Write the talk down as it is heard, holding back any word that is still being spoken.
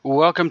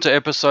Welcome to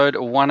episode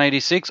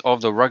 186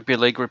 of the Rugby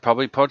League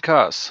Republic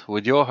podcast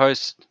with your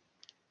host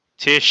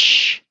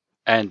Tish.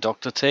 and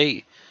Dr.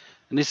 T.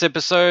 In this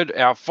episode,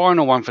 our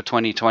final one for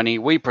 2020,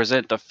 we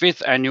present the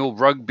 5th annual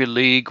Rugby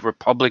League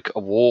Republic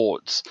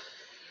Awards.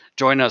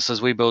 Join us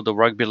as we build the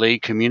rugby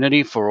league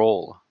community for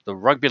all. The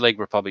Rugby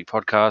League Republic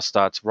podcast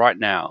starts right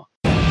now.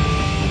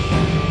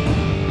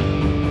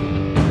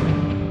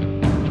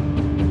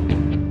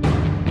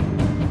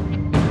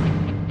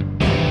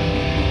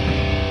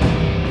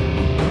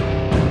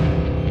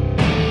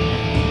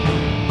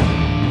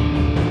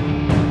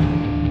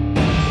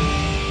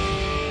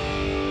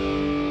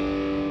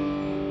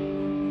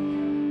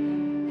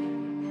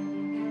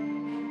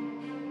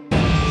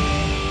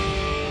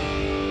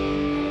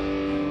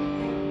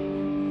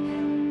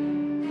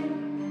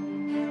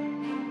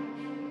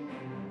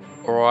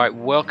 All right,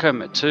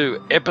 welcome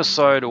to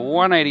episode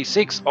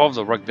 186 of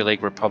the Rugby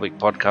League Republic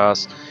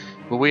podcast,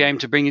 where we aim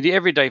to bring you the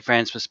everyday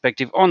fan's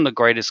perspective on the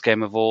greatest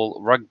game of all,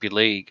 rugby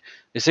league.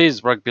 This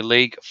is Rugby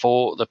League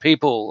for the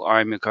people.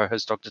 I'm your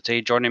co-host, Dr.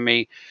 T. Joining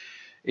me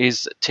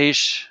is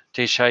Tish.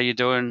 Tish, how you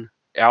doing?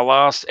 Our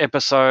last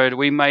episode,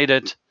 we made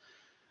it.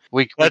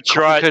 We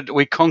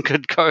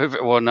conquered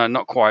COVID. Well, no,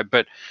 not quite,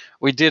 but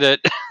we did it.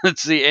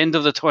 It's the end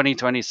of the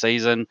 2020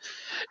 season.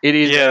 It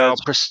is our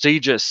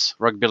prestigious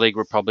Rugby League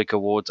Republic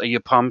Awards. Are you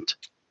pumped?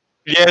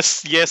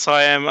 Yes,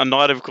 I am a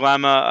knight of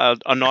glamour,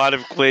 a knight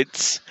of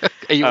glitz.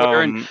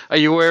 Are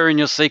you wearing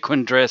your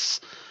sequin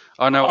dress?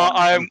 I know.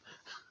 I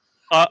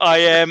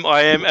am,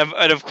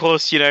 and of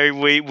course,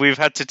 we've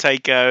had to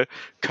take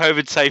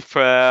COVID safe,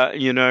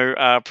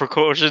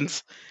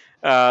 precautions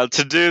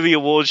to do the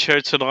award show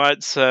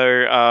tonight.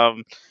 So,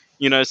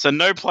 so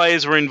no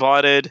players were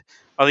invited.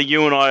 I think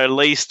you and I are at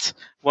least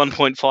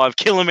 1.5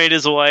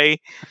 kilometers away.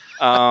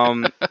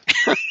 That's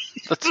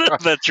right.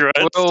 That's right.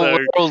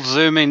 We're all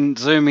zooming and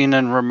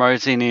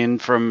remoting in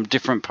from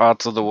different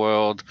parts of the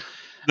world.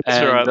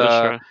 That's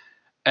right.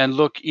 And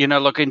look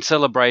in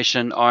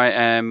celebration, I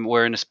am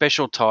wearing a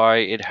special tie.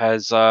 It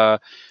has, I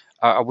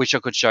wish I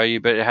could show you,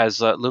 but it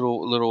has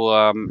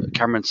little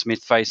Cameron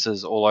Smith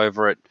faces all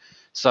over it.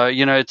 So,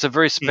 it's a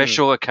very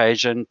special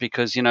occasion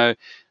because,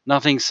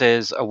 nothing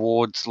says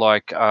awards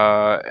like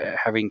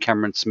having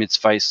Cameron Smith's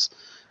face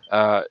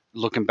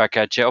looking back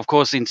at you. Of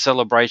course, in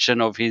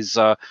celebration of his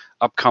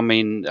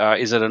upcoming,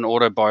 is it an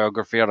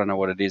autobiography? I don't know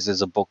what it is.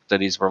 There's a book that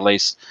he's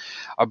released.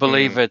 I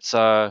believe it's...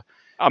 a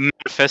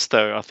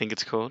manifesto, I think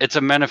it's called. It's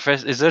a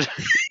manifest. Is it?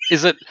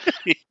 Is it?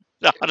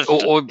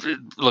 or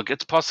look,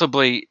 it's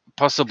possibly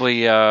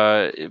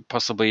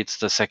it's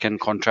the second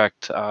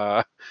contract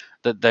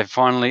that they've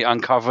finally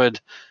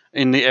uncovered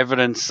in the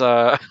evidence.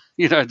 The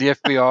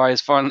FBI has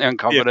finally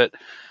uncovered it.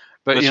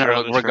 But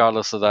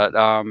regardless of that,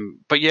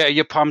 but yeah,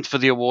 you're pumped for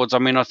the awards. I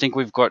mean, I think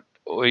we've got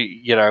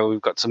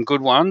some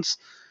good ones,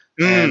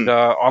 and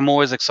I'm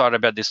always excited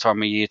about this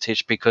time of year,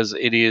 Tish, because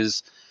it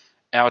is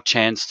our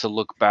chance to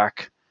look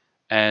back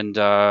and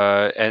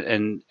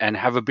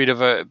have a bit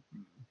of a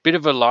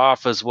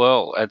laugh as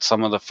well at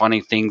some of the funny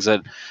things,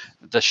 that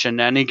the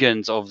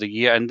shenanigans of the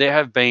year. And there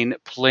have been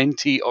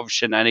plenty of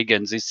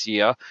shenanigans this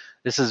year.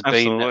 This has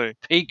been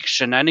peak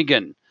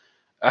shenanigan.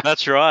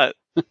 That's right.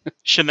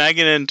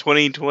 Shenanigan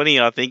 2020.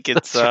 I think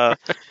it's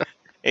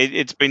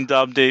it's been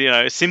dubbed.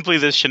 Simply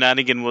the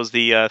shenanigan was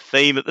the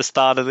theme at the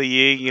start of the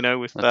year.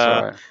 With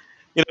right.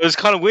 It was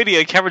kind of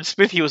weird. Cameron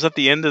Smith, he was at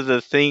the end of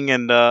the thing,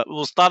 and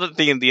start at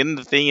the end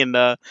of the thing, and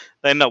they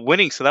ended up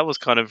winning. So that was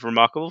kind of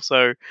remarkable.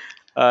 So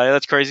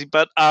that's crazy.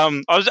 But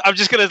I'm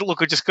just gonna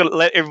look. I just got to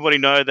let everybody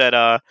know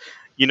that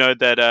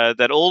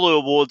that all the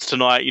awards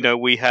tonight.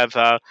 We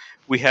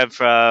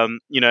have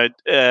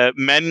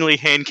manually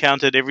hand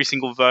counted every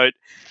single vote.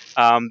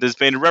 There's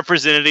been a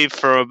representative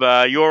from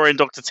your end,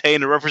 Dr. T,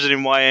 and a representative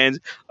from my end,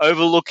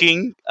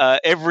 overlooking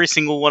every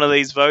single one of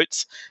these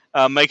votes,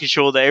 making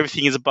sure that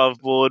everything is above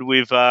board.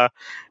 We've hired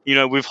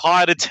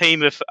a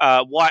team of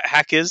white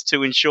hackers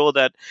to ensure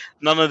that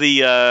none of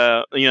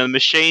the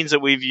machines that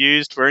we've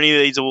used for any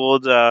of these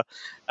awards are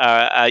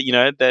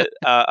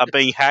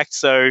being hacked.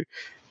 So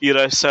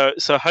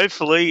so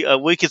hopefully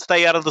we can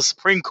stay out of the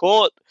Supreme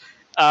Court.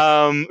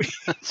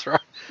 That's right.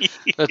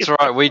 That's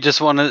right. We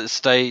just want to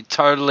stay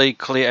totally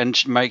clear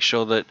and make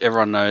sure that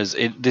everyone knows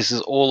this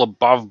is all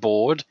above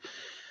board.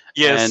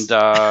 Yes.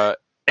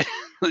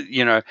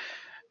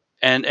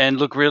 And and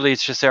look, really,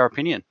 it's just our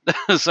opinion.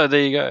 So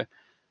there you go.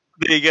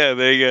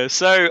 There you go.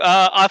 So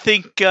I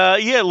think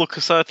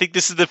So I think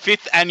this is the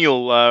 5th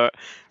annual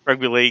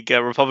Rugby League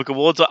Republic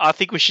Awards. I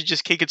think we should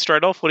just kick it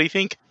straight off. What do you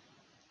think?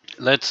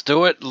 Let's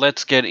do it.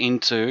 Let's get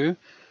into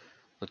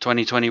the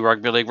 2020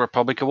 Rugby League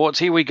Republic Awards.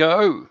 Here we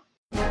go.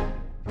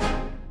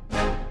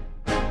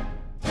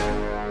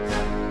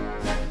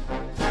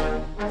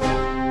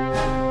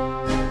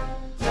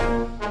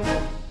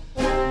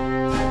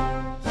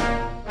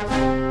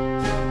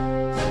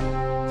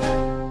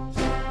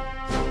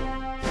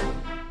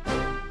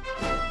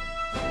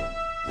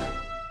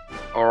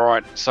 All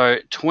right. So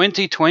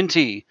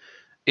 2020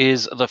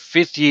 is the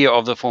 5th year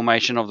of the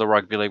formation of the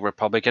Rugby League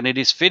Republic, and it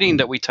is fitting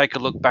that we take a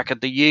look back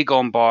at the year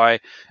gone by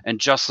and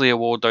justly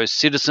award those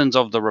citizens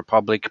of the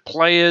Republic,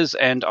 players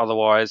and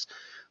otherwise,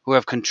 who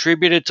have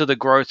contributed to the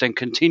growth and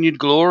continued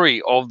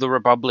glory of the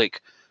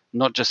Republic,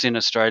 not just in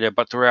Australia,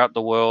 but throughout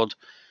the world.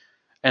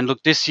 And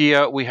look, this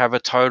year we have a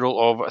total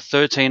of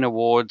 13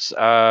 awards,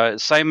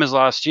 same as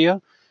last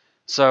year.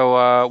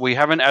 So we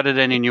haven't added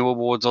any new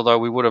awards, although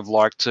we would have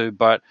liked to.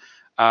 But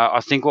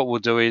I think what we'll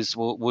do is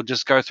we'll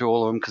just go through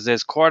all of them because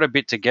there's quite a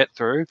bit to get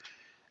through.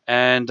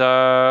 And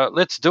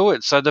let's do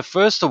it. So the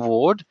first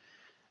award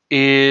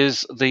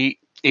is the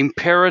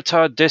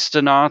Imperator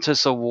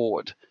Destinatus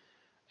Award.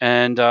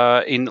 And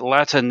in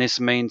Latin, this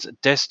means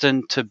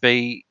destined to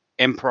be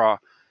emperor.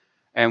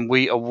 And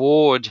we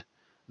award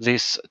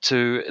this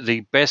to the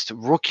best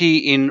rookie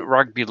in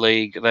rugby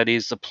league, that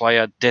is, the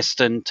player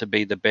destined to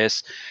be the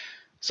best.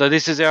 So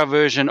this is our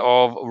version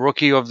of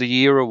Rookie of the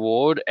Year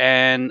award,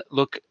 and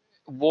look,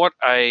 what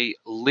a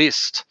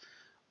list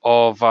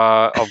of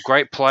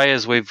great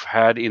players we've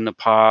had in the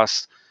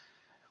past.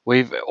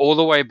 We've all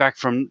the way back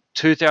from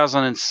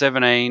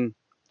 2017,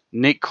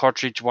 Nick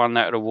Cottridge won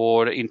that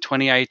award. In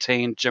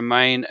 2018,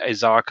 Jermaine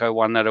Izako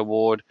won that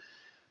award.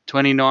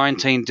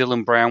 2019,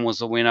 Dylan Brown was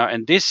the winner,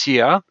 and this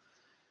year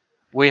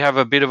we have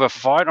a bit of a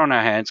fight on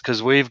our hands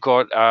because we've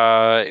got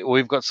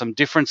some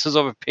differences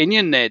of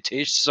opinion there,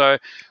 Tish. So,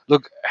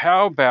 look,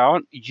 how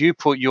about you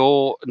put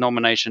your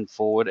nomination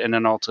forward, and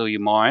then I'll tell you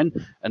mine,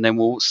 and then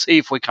we'll see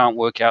if we can't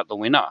work out the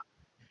winner.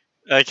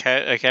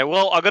 Okay.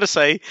 Well, I've got to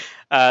say,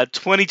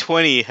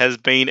 2020 has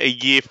been a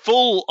year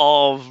full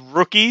of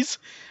rookies.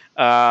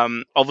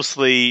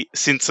 Obviously,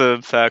 since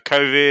of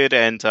COVID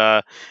and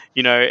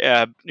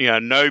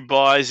no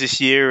buys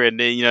this year, and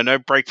no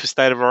break for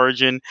State of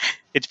Origin,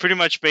 it's pretty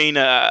much been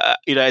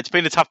it's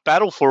been a tough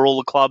battle for all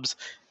the clubs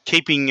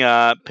keeping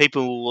their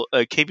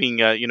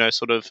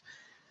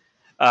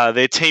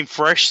team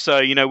fresh. So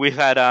we've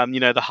had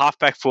the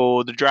halfback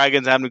for the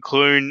Dragons, Adam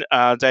Clune,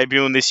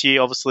 debuting this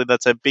year. Obviously,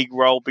 that's a big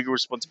role, big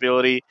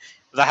responsibility.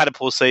 They had a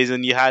poor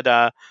season. You had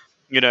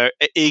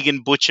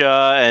Egan Butcher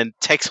and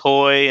Tex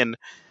Hoy, and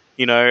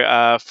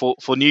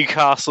for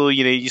Newcastle,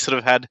 you sort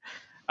of had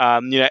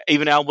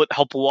even Albert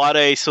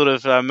Hopewade sort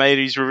of made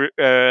his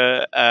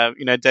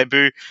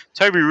debut.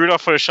 Toby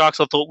Rudolph for the Sharks,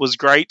 I thought was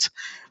great.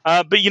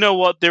 But you know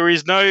what? There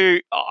is no.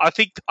 I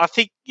think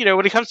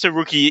when it comes to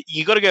rookie,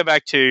 you got to go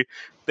back to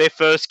their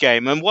first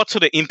game and what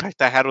sort of impact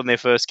they had on their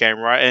first game,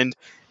 right? And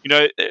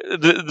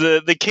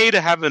the key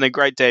to having a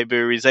great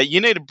debut is that you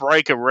need to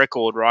break a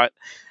record, right?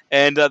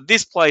 And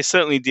this player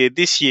certainly did.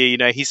 This year,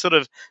 he sort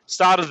of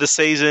started the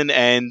season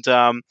and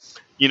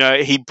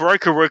he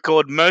broke a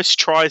record, most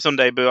tries on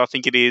debut, I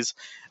think it is.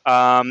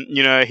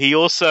 He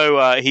also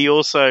for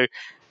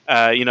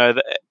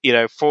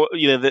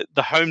the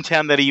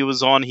hometown that he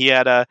was on, he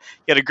had a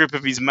group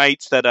of his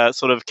mates that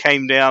sort of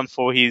came down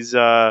for his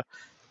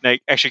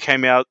actually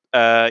came out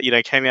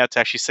to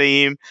actually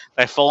see him.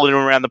 They followed him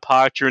around the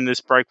park during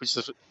this break, which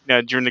is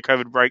during the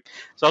COVID break.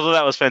 So I thought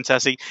that was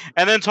fantastic.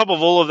 And then on top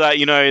of all of that,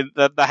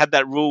 that they had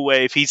that rule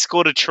where if he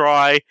scored a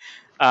try,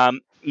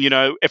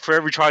 if for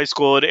every try he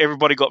scored,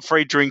 everybody got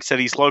free drinks at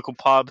his local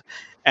pub,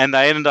 and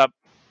they ended up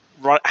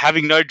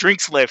having no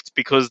drinks left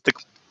because the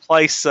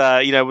place,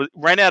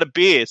 ran out of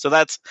beer. So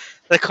that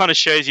kind of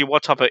shows you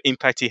what type of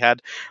impact he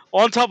had.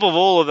 On top of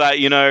all of that,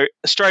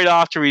 straight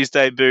after his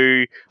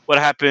debut, what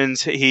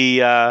happens? He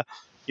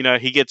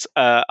gets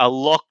a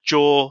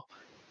lockjaw,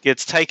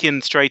 gets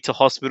taken straight to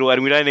hospital,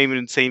 and we don't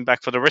even see him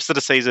back for the rest of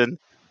the season,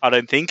 I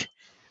don't think.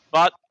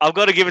 But I've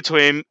got to give it to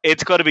him.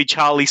 It's got to be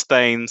Charlie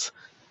Staines.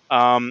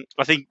 I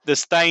think the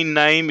Stain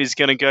name is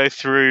going to go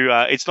through.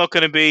 It's not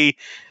going to be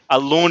a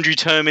laundry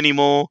term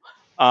anymore.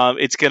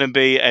 It's going to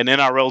be an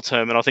NRL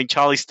term, and I think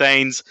Charlie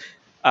Staines,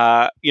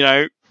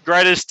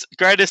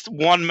 greatest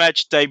one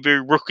match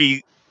debut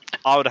rookie.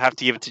 I would have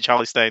to give it to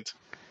Charlie Staines.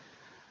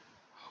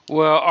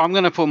 Well, I'm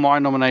going to put my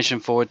nomination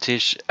forward,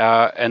 Tish,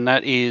 and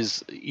that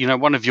is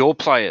one of your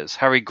players,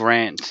 Harry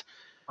Grant.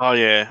 Oh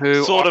yeah,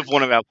 sort of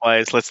one of our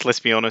players. Let's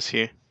be honest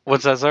here.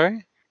 What's that?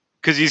 Sorry.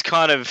 Because he's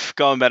kind of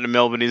going back to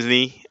Melbourne, isn't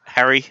he,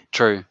 Harry?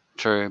 True.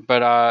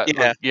 But I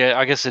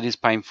guess it is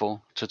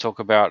painful to talk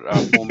about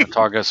former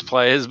Tigers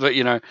players. But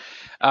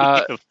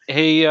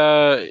he,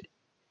 I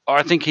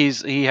think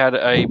he had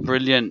a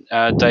brilliant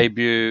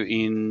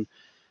debut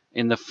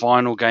in the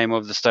final game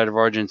of the State of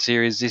Origin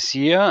series this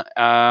year.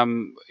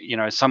 Some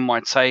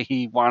might say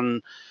he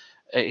won.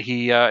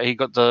 He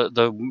got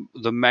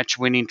the match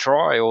winning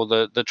try, or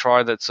the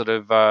try that sort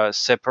of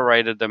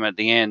separated them at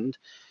the end.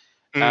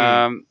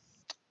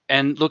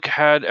 And look,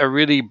 had a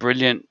really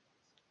brilliant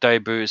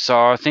debut. So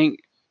I think,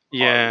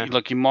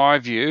 in my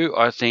view,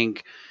 I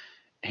think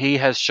he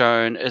has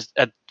shown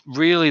at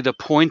really the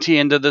pointy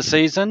end of the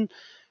season.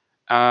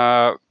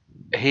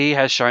 He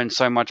has shown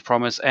so much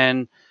promise,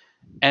 and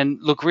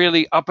look,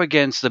 really up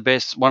against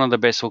one of the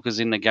best hookers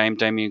in the game,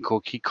 Damien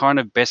Cook. He kind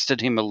of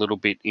bested him a little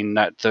bit in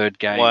that third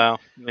game. Wow,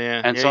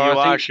 yeah. And so I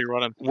think actually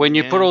right. When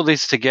you put all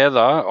this together,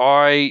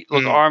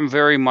 I'm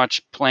very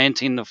much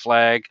planting the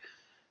flag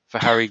for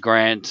Harry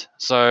Grant.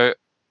 So,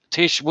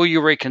 Tish, will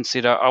you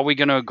reconsider? Are we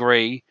going to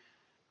agree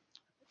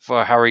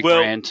for Harry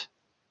Grant?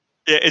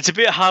 Yeah, it's a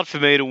bit hard for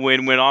me to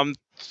win when I'm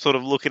sort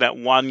of looking at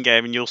one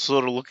game and you're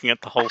sort of looking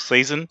at the whole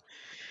season.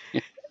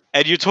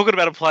 And you're talking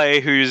about a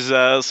player who's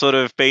sort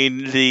of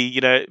been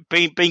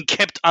being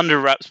kept under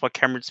wraps by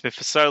Cameron Smith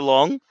for so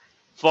long,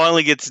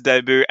 finally gets his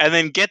debut, and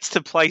then gets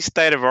to play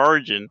State of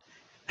Origin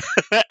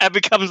and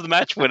becomes the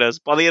match winners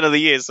by the end of the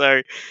year.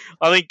 So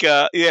I think,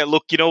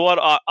 look, you know what?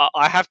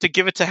 I have to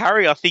give it to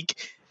Harry. I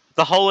think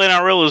the whole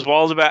NRL is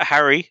wild about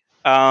Harry.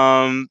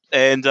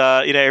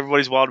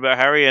 Everybody's wild about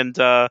Harry, and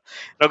I've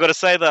got to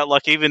say that,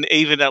 like, even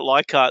at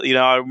Leichhardt,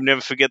 I'll never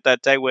forget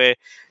that day where,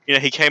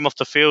 he came off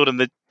the field and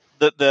the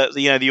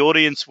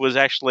audience was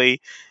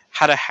actually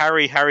had a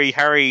Harry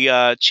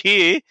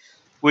cheer,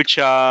 which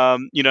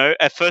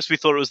at first we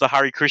thought it was the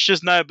Harry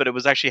Christians, but it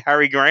was actually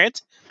Harry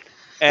Grant,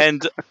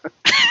 and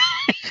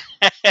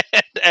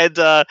and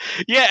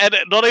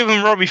not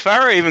even Robbie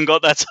Farah even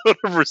got that sort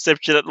of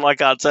reception at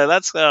Leichhardt. So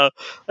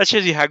that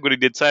shows you how good he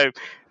did. So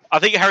I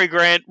think Harry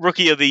Grant,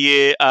 Rookie of the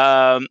Year.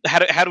 How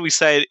do we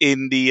say it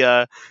in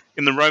the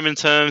Roman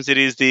terms? It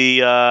is the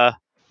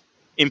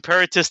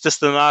Imperatus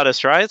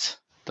Destinatus, right?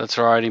 That's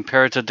right,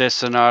 Imperator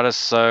Destinatus.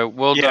 So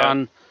well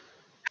done.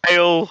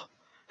 Hail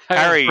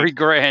Harry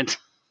Grant.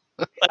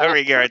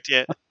 Harry Grant,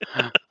 yeah.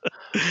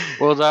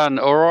 Well done.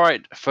 All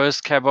right,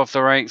 first cab off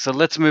the rank. So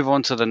let's move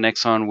on to the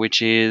next one,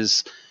 which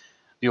is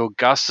the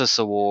Augustus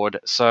Award.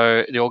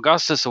 So the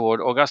Augustus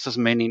Award, Augustus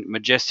meaning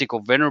majestic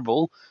or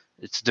venerable.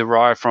 It's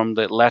derived from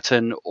the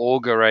Latin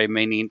augere,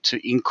 meaning to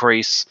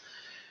increase.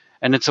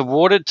 And it's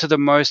awarded to the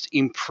most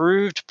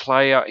improved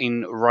player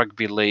in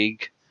rugby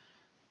league.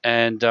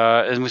 And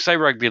we say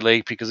rugby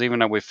league because even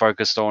though we're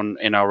focused on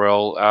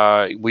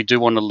NRL, we do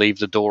want to leave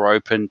the door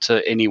open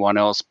to anyone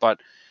else. But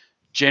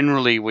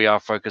generally, we are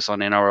focused on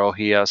NRL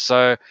here.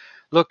 So,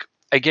 look,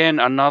 again,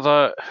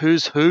 another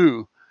who's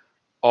who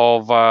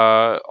of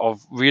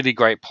really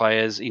great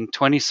players. In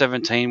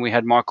 2017, we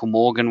had Michael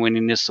Morgan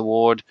winning this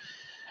award.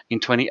 In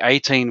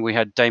 2018, we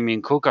had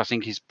Damien Cook. I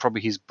think he's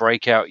probably his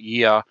breakout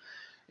year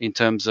in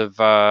terms of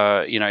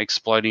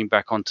exploding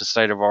back onto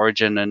State of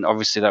Origin, and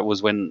obviously that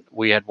was when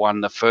we had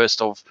won the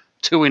first of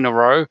 2 in a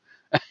row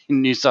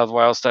in New South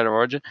Wales State of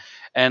Origin.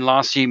 And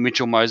last year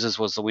Mitchell Moses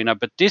was the winner.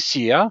 But this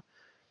year,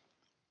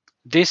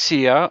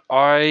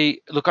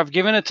 I've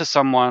given it to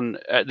someone.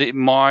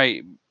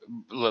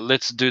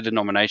 Let's do the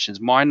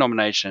nominations. My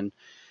nomination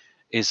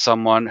is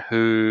someone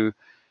who,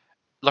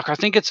 I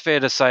think it's fair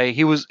to say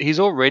he's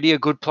already a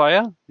good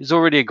player. He's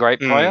already a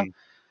great player.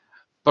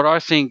 But I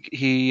think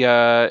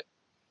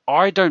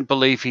I don't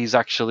believe he's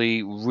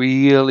actually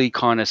really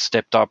kind of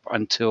stepped up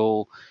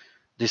until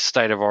this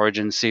State of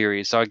Origin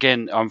series. So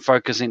again, I'm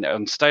focusing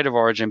on State of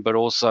Origin, but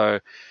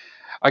also,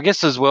 I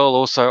guess as well,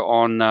 also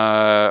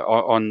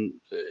on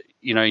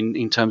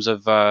in terms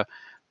of the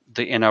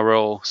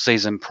NRL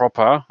season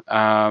proper,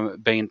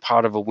 being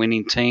part of a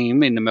winning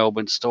team in the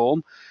Melbourne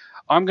Storm.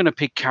 I'm going to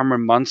pick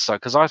Cameron Munster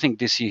because I think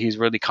this year he's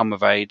really come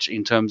of age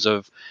in terms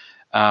of.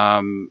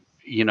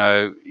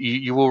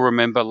 You will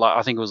remember,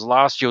 I think it was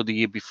last year or the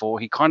year before,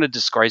 he kind of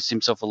disgraced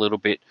himself a little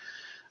bit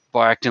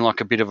by acting like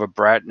a bit of a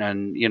brat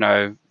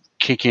and,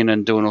 kicking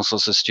and doing all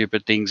sorts of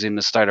stupid things in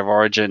the State of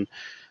Origin.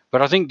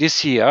 But I think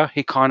this year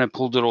he kind of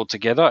pulled it all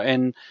together,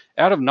 and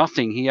out of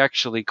nothing, he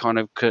actually kind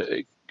of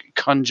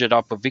conjured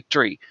up a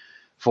victory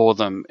for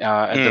them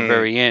at the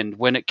very end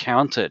when it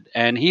counted.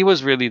 And he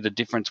was really the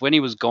difference. When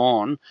he was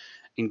gone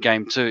in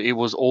Game 2, it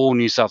was all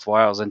New South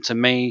Wales. And to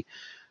me,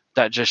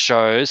 that just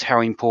shows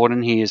how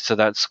important he is to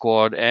that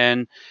squad.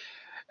 And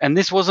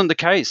this wasn't the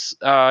case,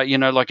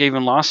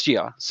 even last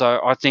year.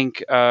 So I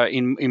think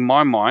in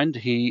my mind,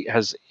 he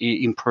has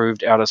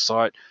improved out of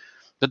sight.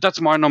 But that's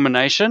my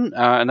nomination,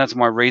 and that's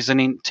my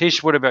reasoning.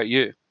 Tish, what about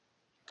you?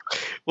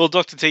 Well,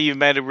 Dr. T, you've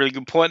made a really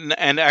good point,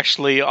 and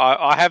actually,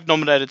 I have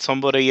nominated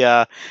somebody.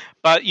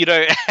 But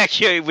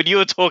actually, when you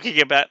were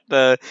talking about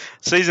the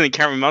season that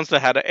Cameron Munster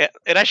had, it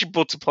actually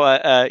brought to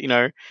play,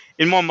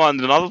 in my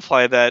mind, another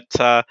player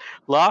that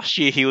last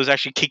year he was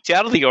actually kicked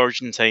out of the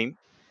Origin team,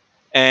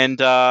 and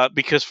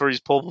because for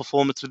his poor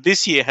performance, but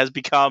this year has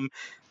become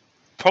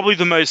probably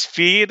the most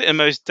feared and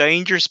most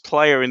dangerous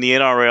player in the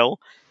NRL.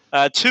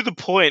 To the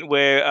point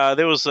where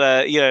there was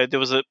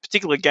a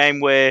particular game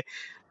where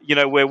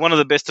one of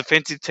the best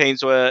defensive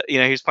teams were, he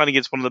was playing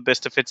against one of the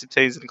best defensive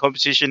teams in the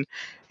competition.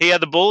 He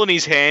had the ball in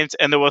his hands,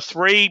 and there were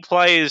 3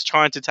 players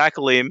trying to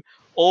tackle him,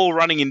 all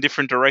running in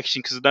different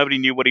directions because nobody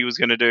knew what he was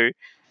going to do.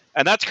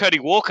 And that's Cody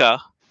Walker,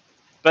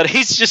 but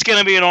he's just going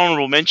to be an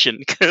honourable mention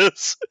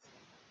because.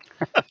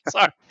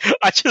 Sorry,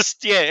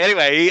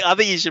 anyway, I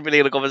think he should be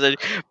in the conversation,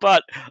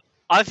 but.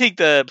 I think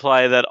the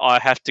player that I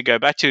have to go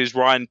back to is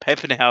Ryan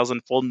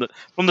Papenhuyzen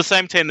from the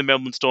same team, the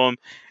Melbourne Storm.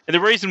 And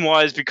the reason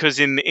why is because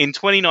in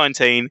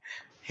 2019,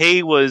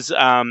 he was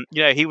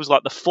he was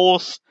like the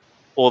 4th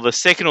or the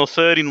 2nd or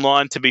 3rd in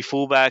line to be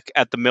fullback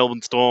at the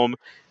Melbourne Storm.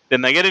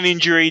 Then they get an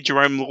injury.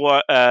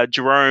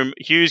 Jerome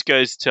Hughes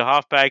goes to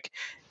halfback.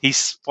 he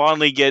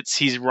finally gets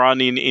his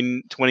run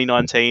in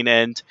 2019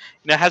 and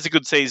has a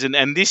good season.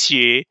 And this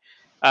year,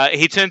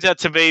 he turns out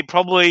to be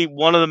probably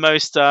one of the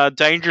most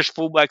dangerous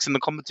fullbacks in the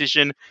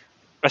competition,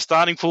 a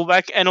starting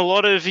fullback. And a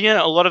lot of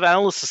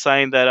analysts are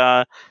saying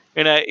that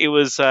it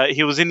was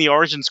he was in the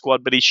Origin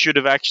squad, but he should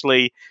have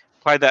actually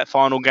played that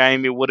final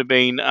game. It would have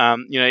been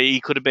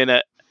he could have been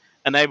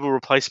an able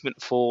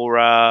replacement for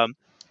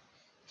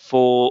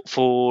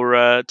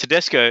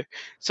Tedesco.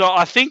 So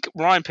I think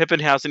Ryan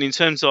Papenhuyzen, in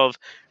terms of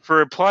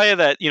for a player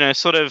that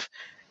sort of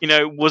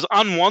was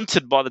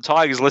unwanted by the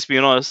Tigers, let's be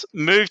honest,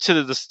 moved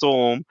to the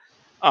Storm,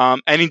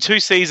 and in 2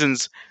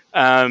 seasons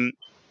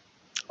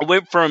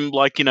went from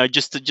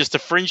just a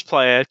fringe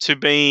player to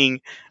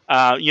being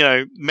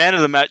man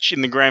of the match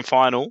in the grand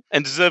final,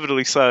 and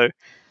deservedly so.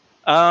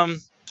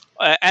 And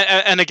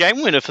a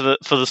game winner for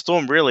the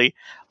Storm, really.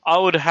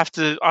 I'd have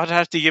to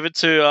give it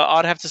to.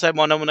 I'd have to say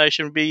my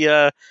nomination would be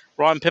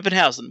Ryan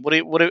Papenhuyzen. What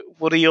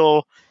do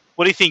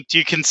you think? Do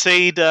you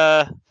concede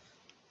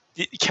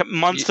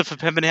Munster for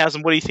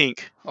Papenhuyzen? What do you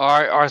think?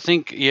 I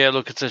think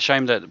Look, it's a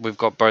shame that we've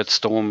got both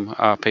Storm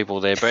people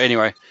there, but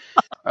anyway,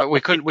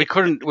 we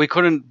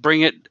couldn't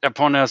bring it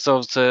upon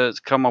ourselves to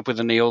come up with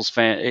an Eels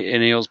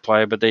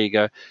player. But there you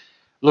go.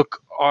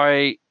 Look,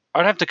 I'd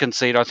have to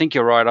concede. I think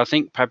you're right. I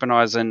think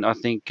Papenhuyzen. I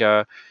think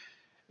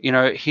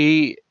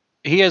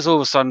he has all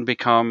of a sudden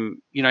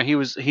become,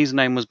 his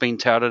name was being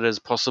touted as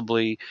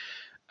possibly,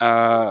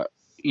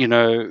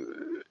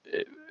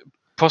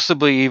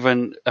 possibly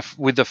even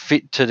with a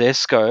fit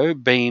Tedesco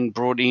being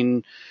brought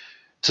in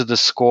to the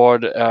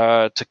squad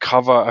to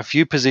cover a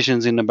few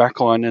positions in the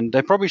backline, and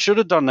they probably should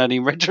have done that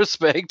in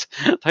retrospect.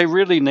 They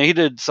really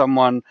needed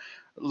someone.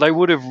 They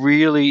would have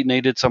really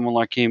needed someone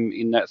like him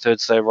in that third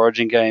State of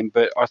Origin game.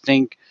 But I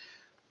think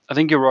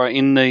you're right.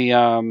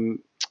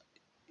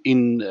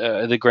 In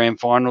the grand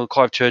final,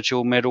 Clive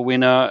Churchill medal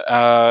winner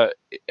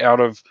out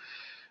of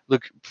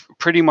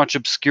pretty much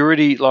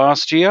obscurity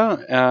last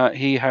year.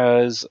 He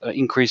has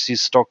increased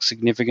his stock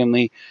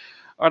significantly.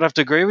 I'd have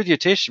to agree with you,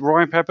 Tish.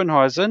 Ryan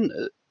Papenhuyzen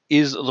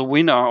is the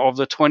winner of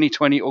the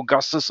 2020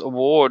 Augustus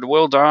Award.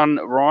 Well done,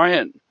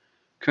 Ryan.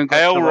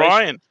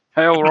 Congratulations.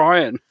 Hail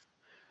Ryan.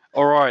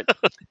 All right.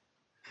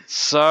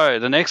 So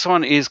the next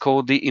one is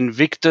called the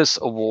Invictus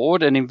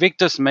Award, and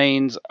Invictus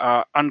means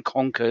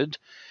unconquered.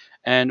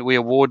 And we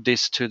award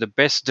this to the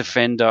best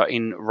defender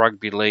in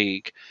rugby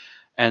league.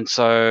 And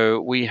so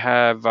we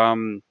have,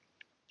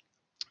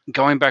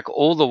 going back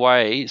all the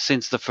way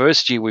since the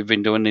first year we've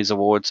been doing these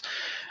awards,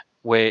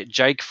 where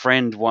Jake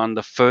Friend won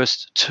the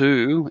first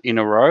 2 in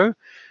a row.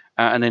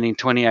 And then in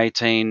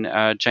 2018,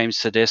 James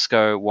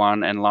Tedesco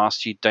won, and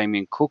last year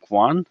Damien Cook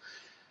won.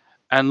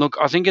 And look,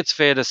 I think it's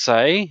fair to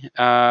say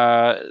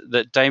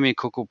that Damien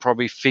Cook will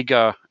probably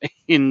figure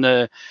in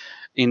the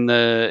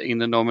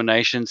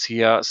nominations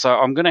here. So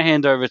I'm going to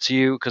hand over to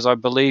you because I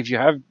believe you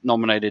have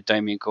nominated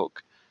Damien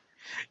Cook.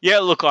 Yeah,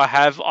 look, I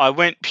have. I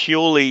went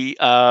purely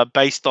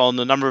based on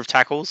the number of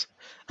tackles.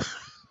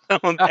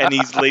 And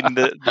he's leading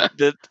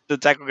the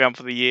tackle count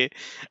for the year.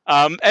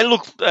 And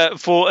look,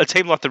 for a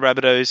team like the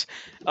Rabbitohs,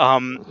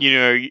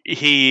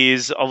 he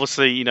is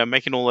obviously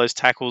making all those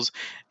tackles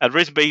at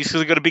reason because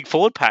they've got a big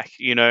forward pack,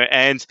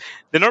 and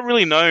they're not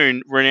really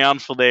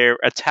renowned for their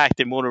attack.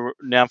 They're more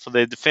renowned for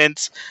their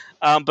defense.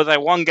 But they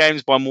won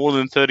games by more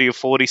than 30 or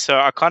 40.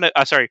 So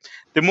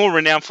they're more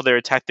renowned for their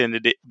attack than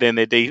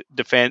their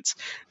defense.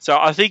 So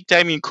I think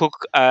Damien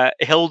Cook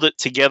held it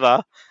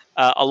together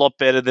a lot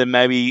better than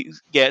maybe.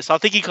 Yeah, so I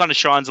think he kind of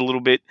shines a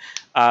little bit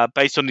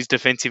based on his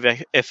defensive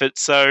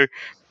efforts. So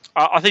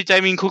I think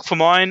Damien Cook for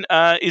mine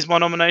is my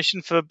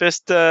nomination for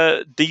best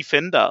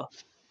defender.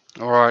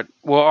 All right.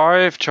 Well,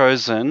 I've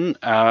chosen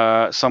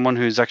someone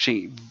who's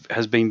actually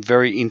has been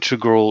very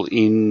integral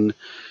in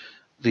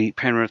the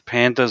Penrith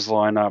Panthers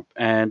lineup,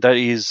 and that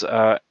is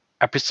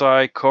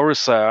Apisai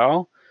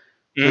Coruscant,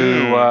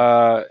 who,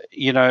 a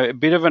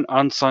bit of an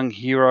unsung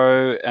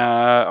hero.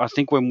 I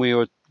think when we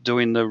were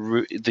doing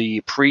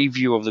the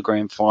preview of the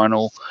grand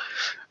final,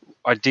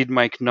 I did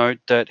make note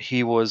that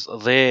he was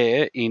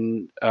there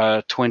in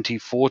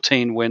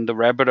 2014 when the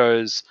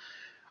Rabbitohs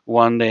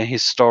won their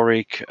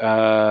historic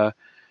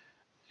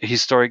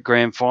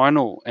grand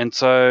final. And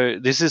so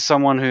this is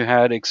someone who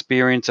had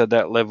experience at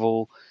that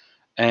level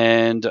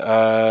and,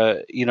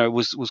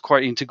 was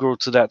quite integral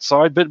to that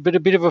side, but a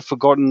bit of a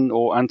forgotten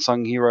or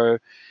unsung hero.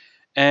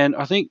 And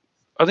I think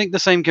the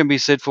same can be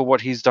said for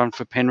what he's done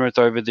for Penrith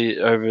over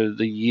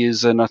the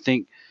years, and I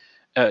think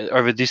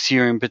over this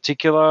year in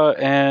particular.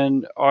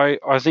 And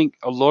I think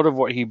a lot of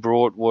what he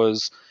brought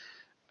was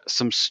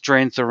some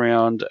strength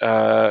around,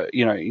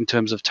 in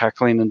terms of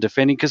tackling and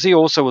defending, because he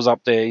also was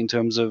up there in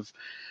terms of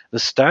the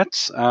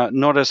stats,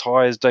 not as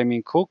high as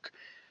Damien Cook.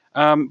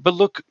 But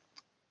look,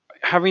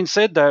 having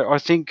said that, I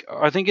think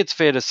it's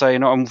fair to say,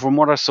 and from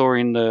what I saw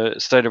in the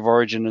State of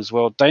Origin as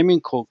well,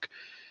 Damien Cook,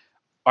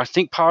 I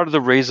think part of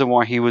the reason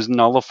why he was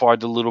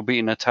nullified a little bit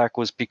in attack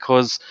was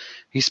because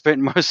he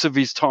spent most of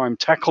his time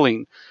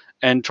tackling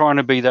and trying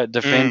to be that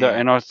defender.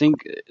 And I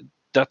think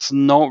that's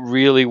not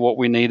really what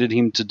we needed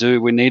him to do.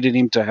 We needed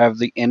him to have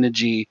the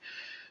energy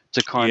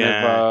to kind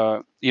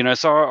of,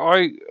 so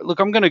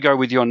I'm going to go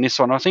with you on this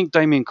one. I think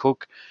Damien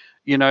Cook,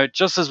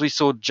 just as we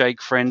saw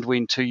Jake Friend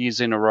win 2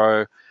 years in a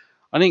row,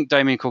 I think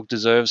Damien Cook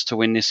deserves to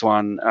win this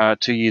one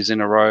 2 years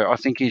in a row. I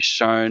think he's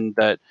shown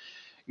that,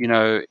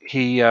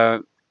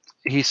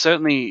 he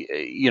certainly,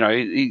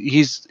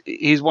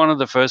 he's one of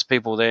the first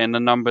people there, and the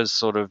numbers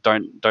sort of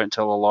don't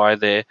tell a lie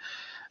there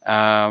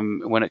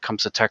when it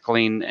comes to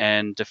tackling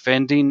and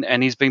defending,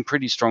 and he's been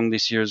pretty strong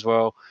this year as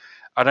well.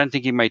 I don't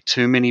think he made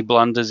too many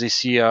blunders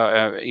this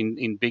year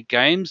in big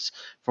games.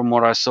 From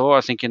what I saw,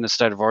 I think in the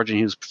State of Origin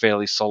he was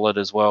fairly solid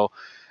as well,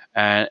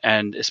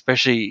 and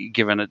especially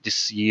given that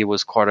this year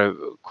was quite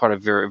a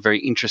very very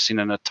interesting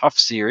and a tough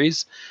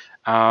series.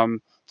 I'd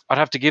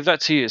have to give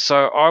that to you.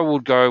 So I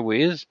would go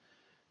with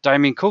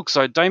Damien Cook.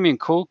 So Damien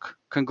Cook,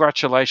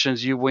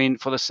 congratulations, you win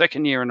for the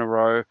second year in a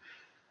row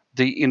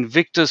the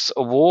Invictus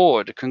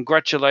Award.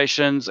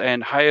 Congratulations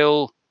and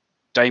hail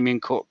Damien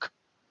Cook.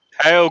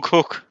 Hail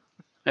Cook.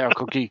 Hail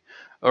Cookie.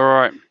 All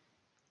right.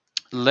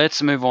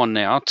 Let's move on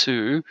now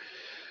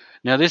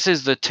this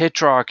is the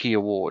Tetrarchy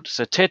Award.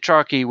 So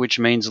Tetrarchy, which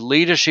means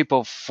leadership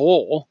of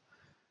 4,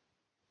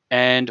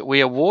 and we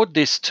award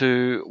this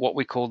to what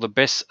we call the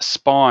best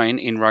spine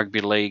in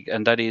rugby league,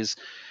 and that is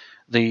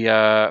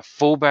the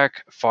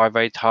fullback,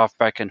 5'8",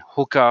 halfback, and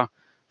hooker,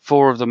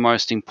 4 of the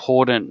most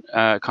important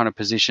kind of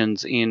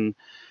positions in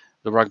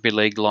the rugby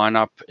league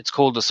lineup. It's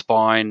called the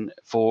spine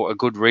for a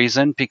good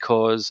reason,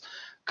 because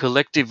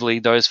collectively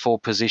those 4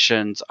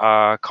 positions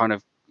are kind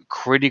of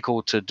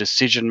critical to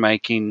decision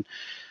making,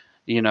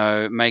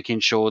 making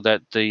sure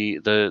that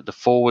the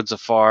forwards are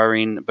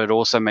firing, but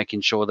also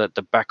making sure that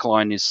the back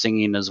line is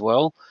singing as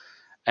well.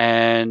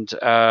 And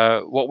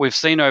what we've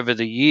seen over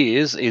the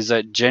years is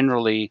that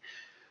generally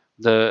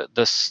the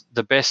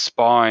best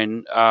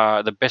spine,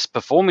 the best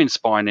performing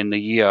spine in that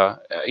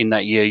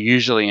year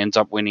usually ends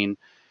up winning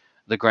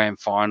the grand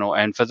final.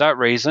 And for that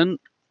reason,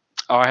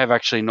 I have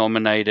actually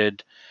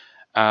nominated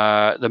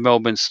the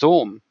Melbourne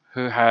Storm,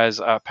 who has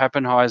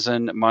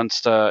Pappenheisen,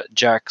 Munster,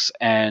 Jacks,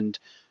 and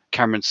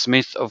Cameron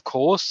Smith, of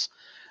course.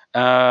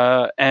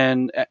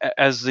 And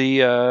as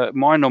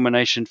my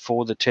nomination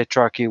for the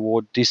Tetrarchy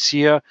Award this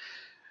year,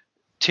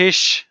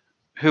 Tish,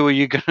 who are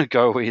you going to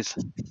go with?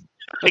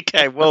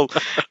 Okay, well,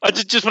 I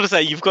just want to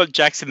say you've got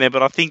Jackson there,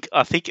 but I think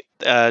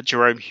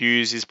Jerome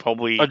Hughes is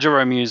probably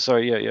Jerome Hughes.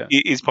 Sorry, yeah,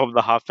 is probably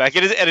the halfback.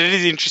 It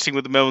is interesting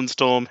with the Melbourne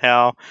Storm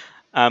how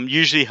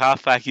usually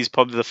halfback is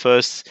probably the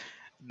first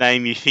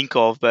name you think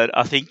of, but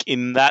I think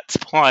in that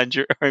spine,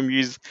 Jerome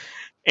Hughes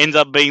ends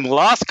up being the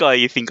last guy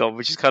you think of,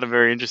 which is kind of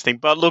very interesting.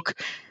 But look,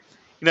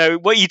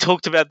 what you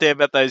talked about there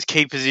about those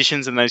key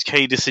positions and those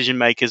key decision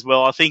makers.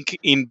 Well, I think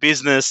in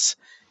business,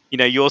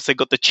 you also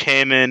got the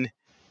chairman,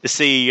 the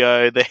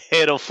CEO, the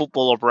head of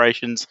football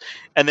operations,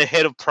 and the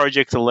head of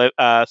Project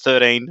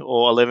 13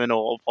 or 11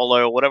 or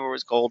Apollo or whatever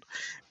it's called.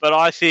 But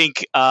I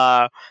think,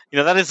 that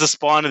is the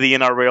spine of the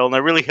NRL, and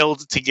they really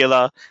held it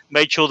together,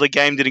 made sure the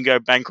game didn't go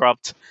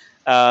bankrupt,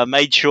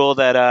 made sure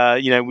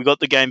that, we got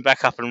the game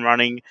back up and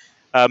running,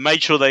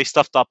 made sure they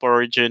stuffed up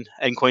Origin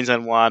and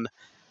Queensland won.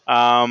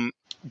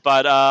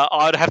 But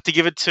I'd have to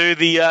give it to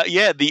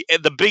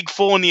the big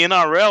 4 in the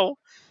NRL.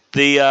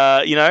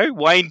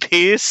 Wayne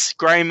Pearce,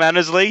 Graham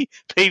Annesley,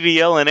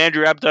 PVL, and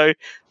Andrew Abdo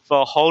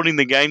for holding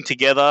the game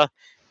together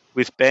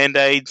with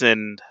band-aids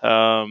and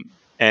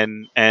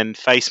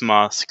face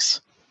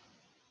masks.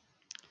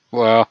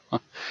 Well,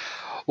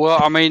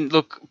 I mean,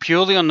 look,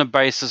 purely on the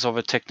basis of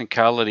a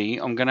technicality,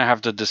 I'm going to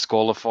have to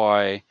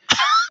disqualify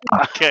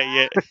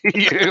you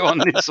on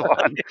this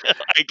one.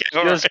 Okay,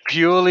 just right.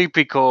 Purely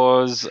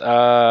because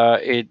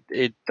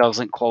it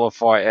doesn't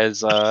qualify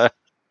as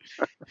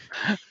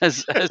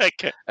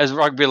as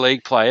rugby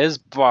league players,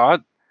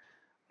 but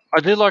I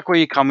do like where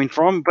you're coming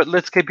from. But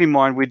let's keep in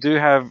mind we do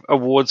have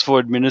awards for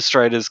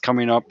administrators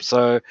coming up,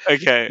 so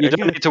you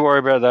don't need to worry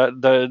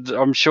about that.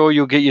 I'm sure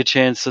you'll get your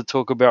chance to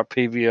talk about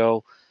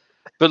PVL.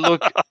 But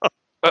look,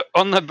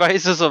 on the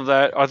basis of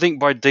that, I think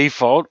by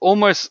default,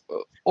 almost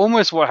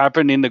what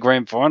happened in the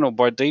grand final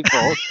by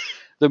default,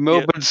 the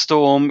Melbourne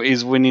Storm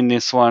is winning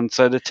this one.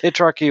 So the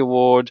Tetrarchy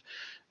Award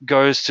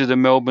goes to the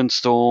Melbourne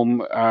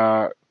Storm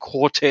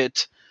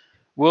quartet.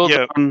 Well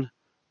done,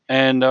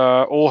 and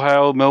all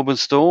hail Melbourne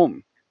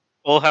Storm.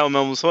 All hail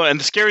Melbourne Storm. And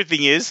the scary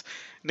thing is,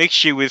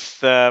 next year with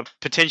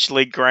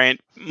potentially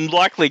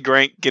likely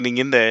Grant getting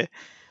in there,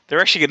 they're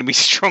actually going to be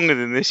stronger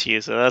than this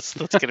year. So that's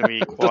going to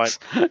be quite.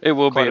 It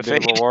will be a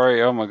bit of a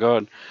worry. Oh my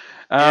god.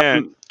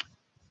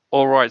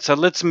 All right, so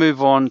let's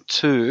move on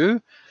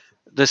to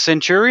the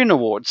Centurion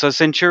Award. So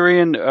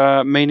Centurion,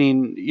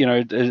 meaning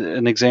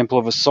an example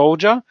of a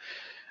soldier.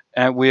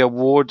 We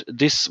award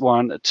this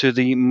one to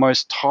the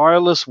most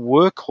tireless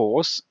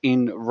workhorse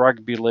in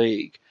rugby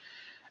league.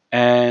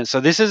 And so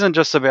this isn't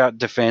just about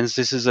defense.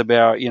 This is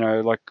about,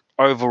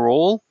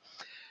 overall.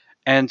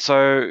 And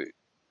so,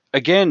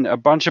 again, a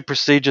bunch of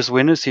prestigious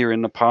winners here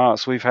in the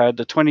past. We've had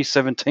the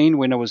 2017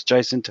 winner was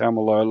Jason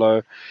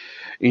Taumalolo.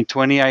 In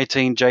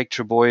 2018, Jake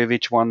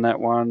Trbojevic won that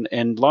one.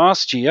 And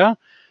last year,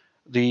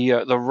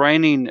 The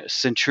reigning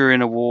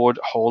Centurion Award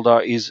holder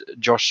is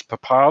Josh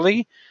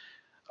Papali.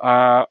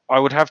 I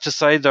would have to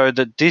say, though,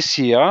 that this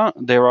year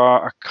there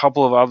are a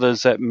couple of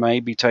others that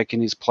may be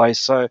taking his place.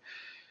 So,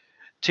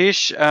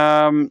 Tish,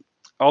 I'll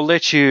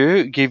let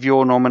you give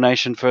your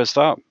nomination first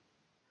up.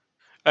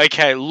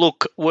 Okay,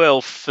 look,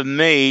 well, for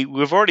me,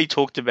 we've already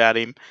talked about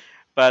him,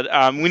 but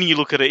when you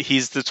look at it,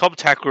 he's the top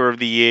tackler of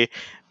the year,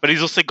 but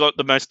he's also got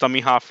the most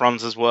dummy half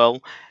runs as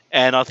well.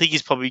 And I think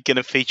he's probably going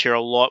to feature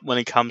a lot when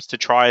it comes to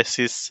try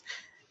assists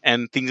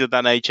and things of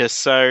that nature.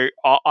 So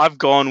I've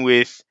gone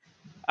with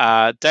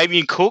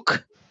Damien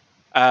Cook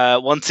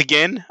once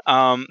again,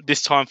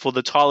 this time for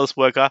the tireless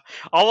worker.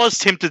 I was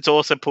tempted to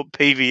also put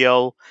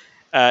PVL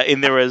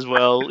in there as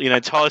well,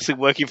 tirelessly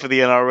working for the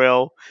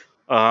NRL.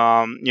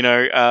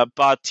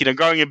 But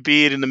growing a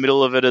beard in the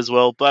middle of it as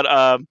well. But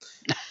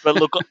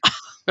look,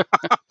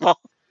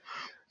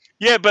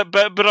 yeah,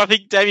 but I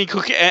think Damien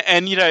Cook,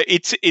 and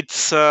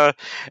it's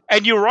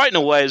and you're right in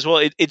a way as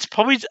well. It's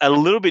probably a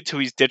little bit to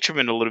his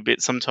detriment, a little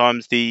bit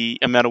sometimes, the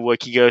amount of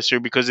work he goes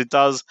through, because it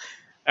does.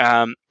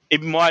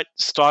 It might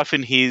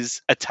stifle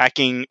his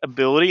attacking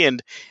ability,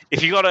 and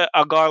if you got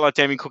a guy like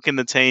Damien Cook in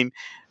the team,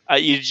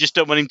 you just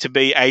don't want him to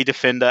be a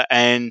defender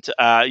and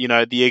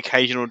the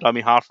occasional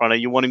dummy half runner.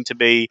 You want him to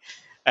be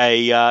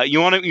you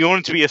want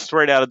him to be a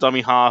threat out of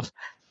dummy half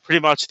pretty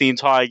much the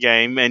entire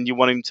game, and you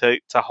want him to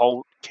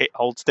hold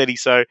steady.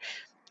 So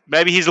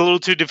maybe he's a little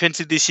too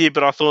defensive this year,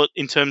 but I thought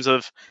in terms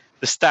of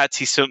the stats,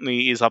 he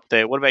certainly is up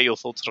there. What about your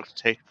thoughts, Dr.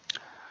 T?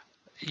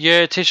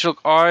 Yeah, Tish,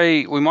 look,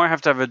 we might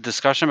have to have a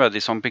discussion about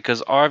this one,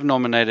 because I've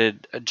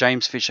nominated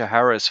James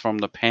Fisher-Harris from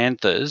the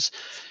Panthers,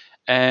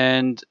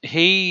 and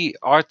I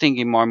think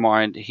in my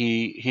mind,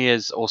 he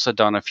has also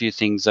done a few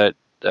things that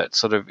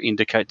sort of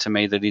indicate to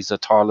me that he's a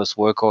tireless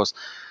workhorse.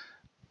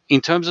 In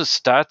terms of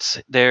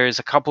stats, there is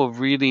a couple of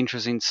really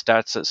interesting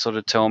stats that sort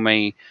of tell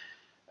me,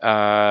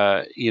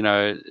 that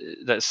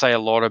say a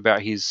lot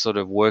about his sort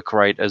of work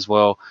rate as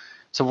well.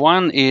 So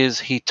one is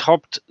he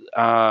topped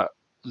the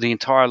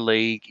entire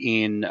league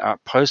in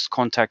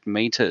post-contact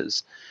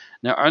meters.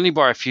 Now, only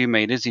by a few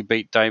meters, he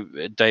beat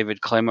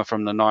David Klemmer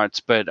from the Knights,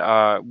 but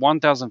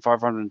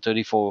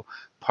 1,534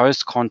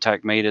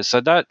 post-contact meters.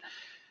 So that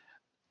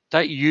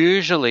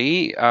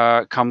usually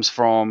comes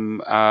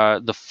from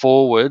the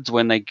forwards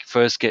when they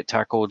first get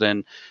tackled,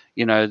 and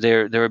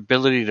their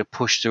ability to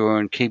push through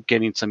and keep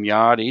getting some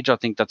yardage. I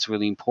think that's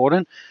really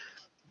important,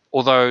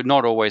 although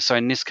not always. So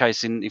in this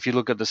case, if you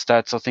look at the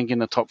stats, I think in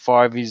the top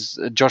 5 is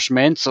Josh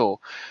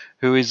Mansell,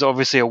 who is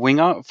obviously a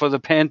winger for the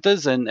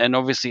Panthers, and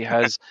obviously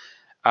has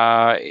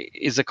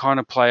is a kind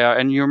of player.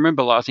 And you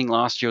remember, I think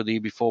last year or the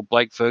year before,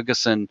 Blake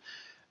Ferguson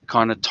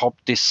kind of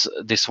topped this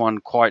one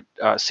quite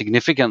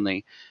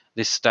significantly,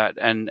 this stat,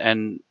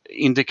 and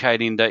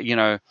indicating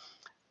that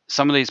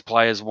some of these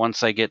players, once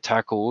they get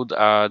tackled,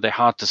 they're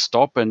hard to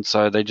stop, and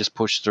so they just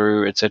push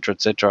through, etc.,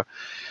 etc.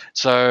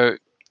 So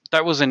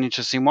that was an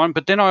interesting one.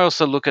 But then I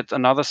also look at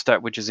another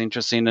stat which is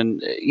interesting,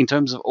 and in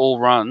terms of all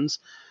runs,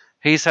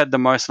 he's had the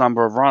most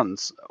number of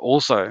runs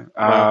also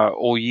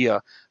all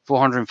year,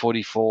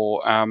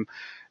 444.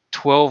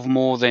 12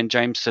 more than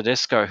James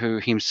Tedesco, who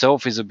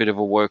himself is a bit of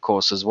a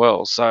workhorse as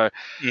well. So,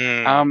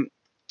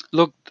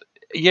 look,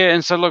 yeah,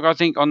 and so look, I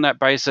think on that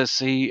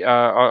basis,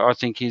 I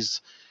think he's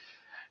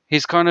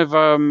kind of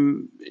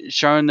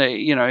shown that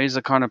he's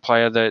the kind of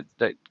player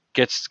that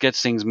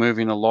gets things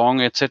moving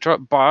along, etc.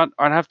 But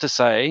I'd have to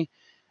say,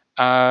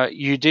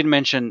 you did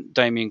mention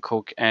Damien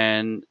Cook,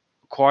 and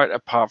quite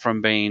apart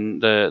from being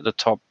the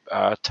top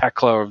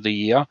tackler of the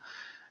year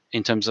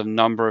in terms of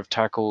number of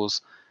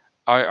tackles,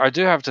 I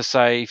do have to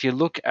say, if you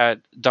look at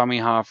dummy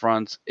half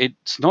runs,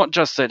 it's not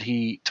just that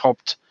he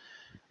topped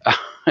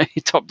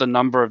the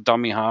number of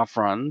dummy half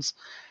runs.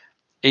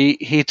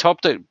 He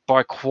topped it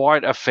by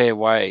quite a fair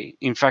way.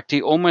 In fact,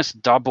 he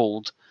almost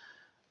doubled.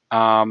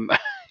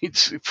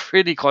 It's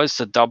pretty close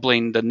to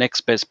doubling the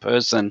next best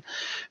person,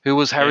 who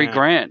was Harry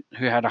Grant,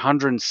 who had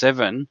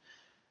 107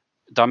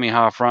 dummy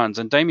half runs,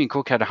 and Damien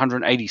Cook had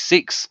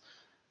 186.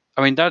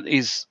 I mean,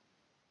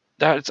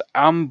 that's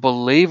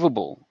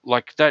unbelievable.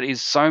 Like, that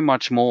is so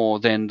much more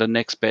than the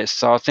next best.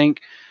 So I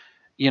think,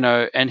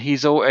 and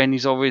he's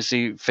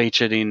obviously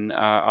featured in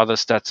other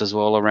stats as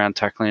well around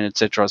tackling,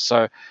 etc.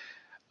 So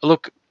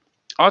look,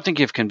 I think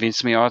you've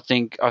convinced me. I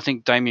think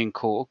Damien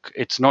Cook,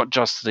 it's not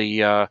just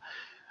the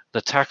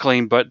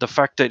tackling, but the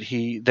fact that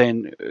he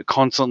then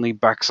constantly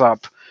backs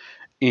up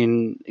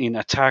in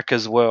attack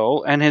as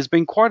well, and has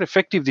been quite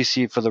effective this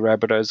year for the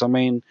Rabbitohs. I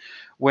mean,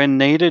 when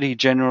needed, he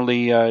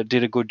generally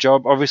did a good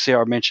job. Obviously,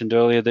 I mentioned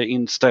earlier that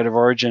in State of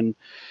Origin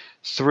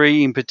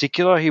 3 in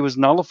particular, he was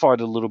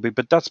nullified a little bit,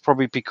 but that's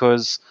probably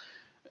because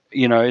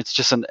it's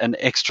just an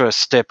extra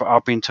step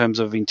up in terms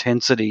of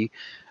intensity.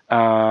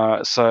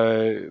 But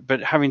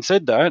having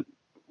said that,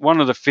 one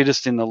of the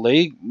fittest in the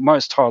league,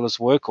 most tireless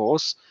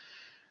workhorse.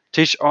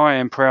 Tish, I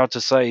am proud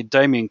to say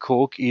Damien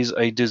Cook is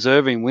a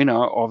deserving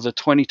winner of the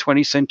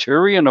 2020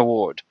 Centurion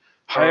Award.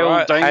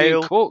 Hail,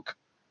 Damien Cook.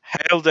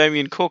 Hail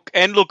Damien Cook.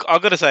 And look,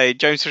 I've got to say,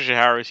 James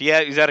Fisher-Harris,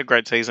 he's had a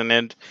great season.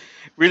 And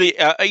really,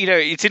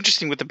 it's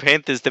interesting with the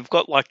Panthers. They've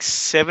got like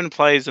 7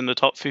 players in the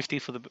top 50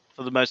 for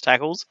the most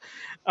tackles.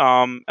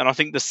 And I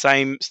think the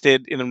same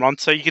stead in the run.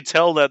 So you could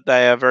tell that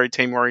they are a very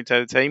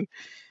team-oriented team.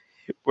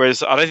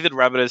 Whereas I don't think the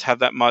Rabbitohs have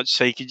that much.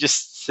 So you could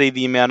just see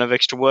the amount of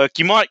extra work.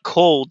 You might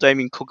call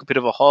Damien Cook a bit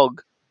of a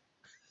hog.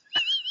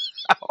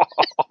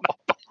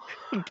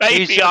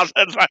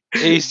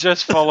 He's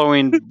just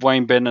following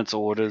Wayne Bennett's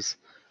orders.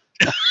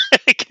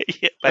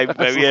 Maybe.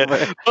 But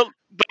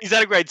he's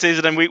had a great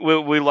season, and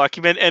we like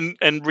him.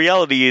 And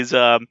reality is,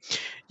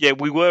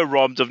 we were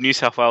robbed of New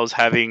South Wales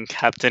having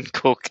Captain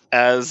Cook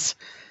as.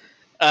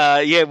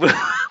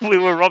 We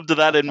were robbed of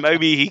that, and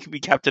maybe he could be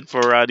captain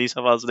for New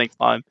South Wales next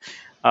time.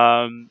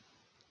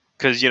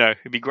 Because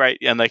it'd be great,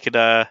 and they could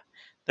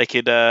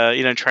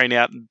train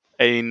out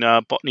in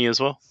botany as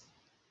well.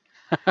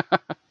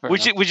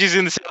 which is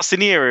in the South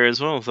Sydney area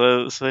as well.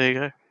 So there you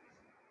go.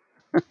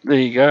 There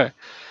you go.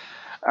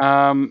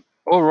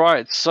 All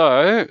right,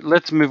 so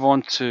let's move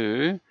on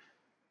to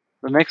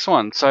the next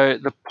one. So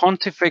the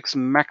Pontifex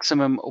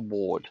Maximum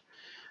Award,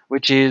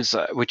 which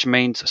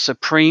means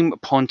Supreme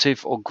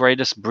Pontiff or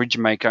Greatest Bridge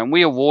Maker, and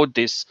we award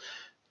this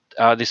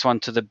one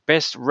to the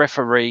best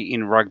referee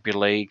in rugby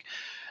league.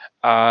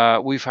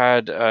 We've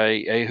had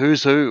a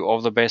who's who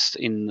of the best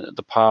in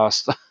the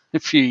past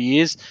few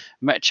years.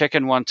 Matt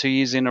Checken won 2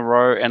 years in a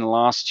row, and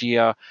last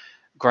year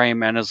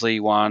Graham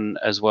Annesley won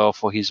as well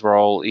for his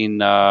role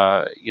in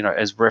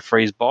as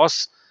referee's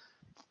boss.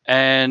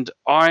 And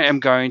I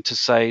am going to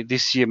say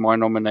this year my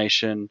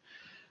nomination.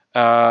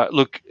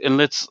 Look, and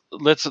let's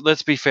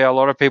be fair. A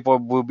lot of people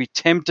will be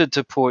tempted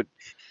to put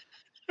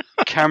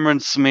Cameron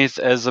Smith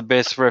as the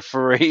best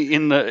referee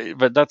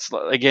but that's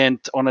again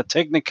on a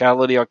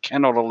technicality. I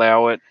cannot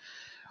allow it.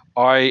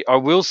 I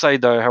will say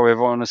though,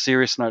 however, on a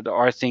serious note,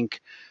 I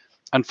think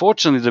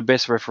unfortunately the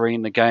best referee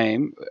in the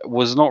game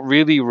was not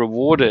really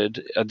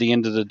rewarded at the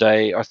end of the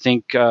day. I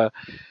think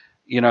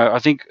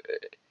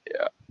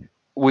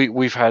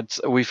we've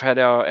had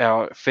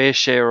our fair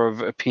share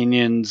of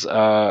opinions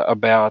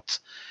about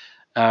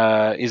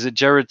is it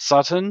Jared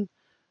Sutton?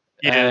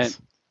 Yes.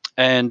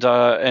 And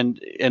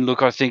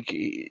look, I think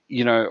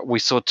we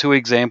saw 2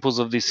 examples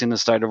of this in the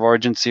State of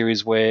Origin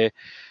series where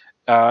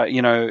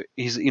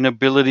his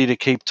inability to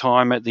keep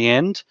time at the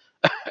end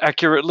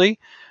accurately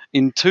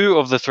in 2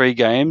 of the 3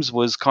 games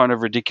was kind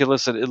of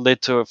ridiculous. It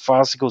led to a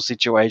farcical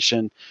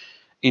situation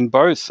in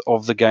both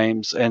of the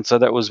games, and so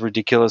that was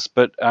ridiculous.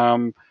 But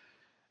and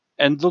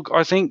look,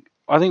 I think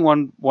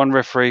one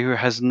referee who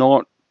has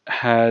not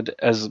had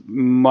as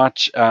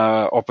much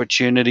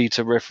opportunity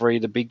to referee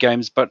the big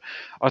games, but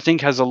I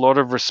think has a lot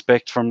of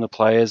respect from the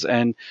players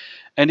and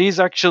he's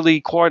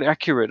actually quite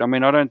accurate. I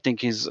mean, I don't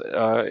think he's.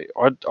 I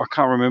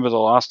can't remember the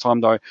last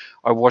time though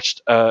I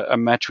watched a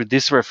match with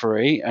this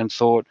referee and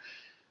thought,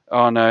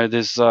 oh no,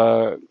 there's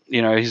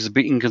he's a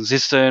bit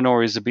inconsistent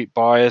or he's a bit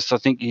biased. I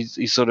think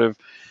he's sort of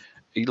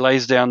he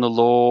lays down the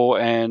law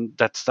and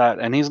that's that.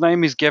 And his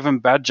name is Gavin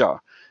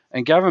Badger.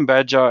 And Gavin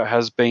Badger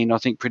has been, I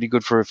think, pretty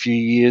good for a few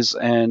years.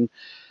 And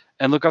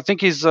look, I think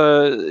he's,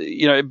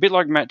 a bit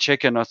like Matt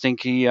Checken. I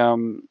think he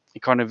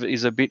kind of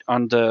is a bit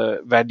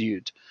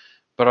undervalued.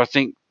 But I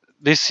think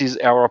this is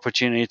our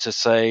opportunity to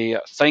say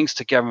thanks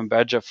to Gavin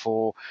Badger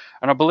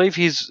and I believe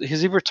has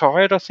he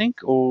retired, I think?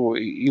 Or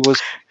he was,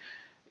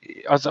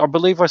 I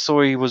believe I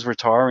saw he was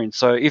retiring.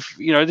 So if,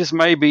 this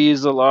maybe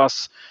is the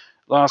last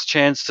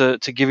chance to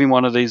give him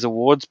one of these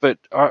awards. But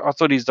I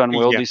thought he's done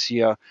well this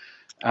year.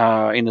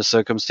 In the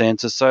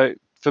circumstances. So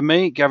for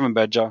me, Gavin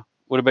Badger.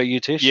 What about you,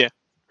 Tish? Yeah.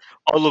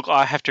 Oh, look,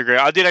 I have to agree.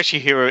 I did actually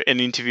hear an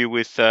interview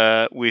with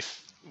Badger,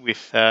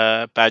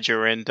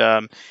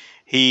 and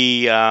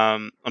he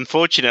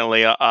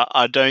unfortunately,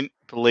 I don't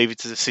believe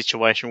it's a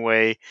situation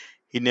where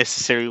he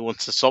necessarily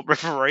wants to stop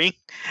refereeing.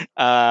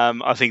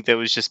 I think that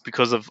was just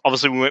because of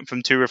obviously we went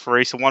from 2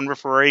 referees to 1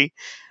 referee.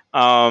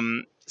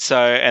 And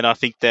I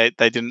think that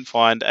they didn't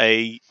find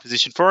a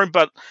position for him,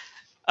 but.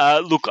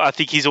 Look, I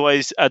think he's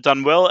always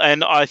done well,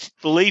 and I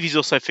believe he's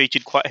also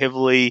featured quite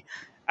heavily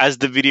as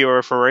the video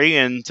referee.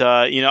 And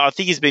I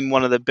think he's been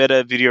one of the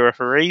better video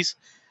referees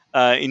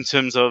in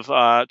terms of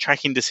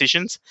tracking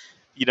decisions.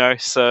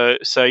 So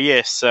there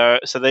you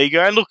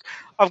go. And look,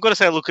 I've got to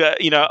say,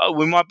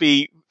 we might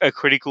be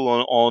critical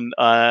on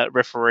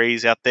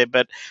referees out there,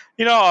 but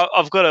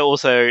I've got to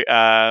also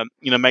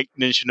make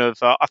mention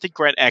of I think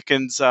Grant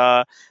Atkins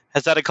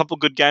has had a couple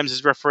of good games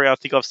as referee. I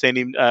think I've seen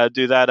him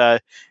do that.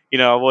 I've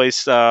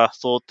always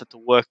thought that the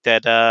work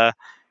that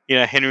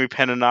Henry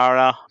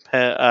Penawara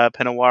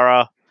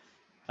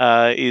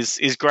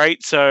is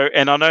great. So,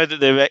 and I know that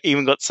they've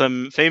even got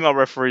some female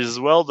referees as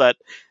well that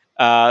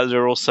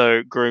they're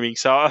also grooming.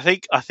 So I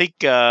think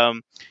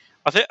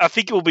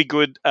it will be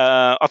good.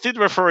 I think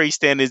the referee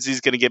standards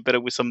is going to get better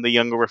with some of the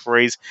younger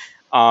referees.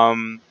 But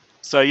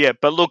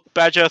look,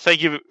 Badger,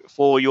 thank you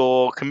for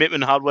your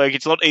commitment and hard work.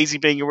 It's not easy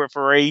being a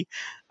referee.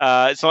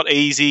 It's not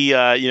easy,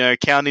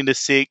 counting to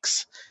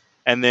 6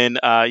 and then,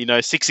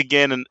 6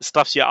 again and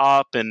stuffs you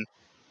up. And,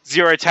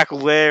 zero tackle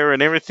there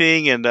and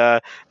everything,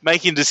 and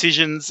making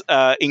decisions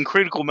in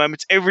critical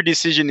moments. Every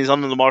decision is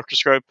under the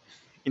microscope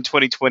in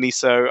 2020.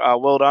 So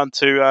well done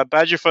to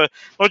Badger for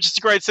not just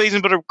a great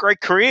season, but a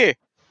great career.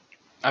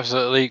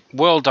 Absolutely.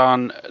 Well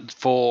done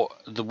for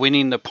the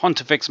winning the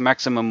Pontifex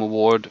Maximum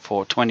Award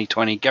for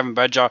 2020. Gavin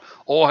Badger.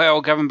 All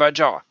hail Gavin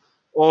Badger.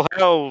 All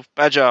hail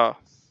Badger.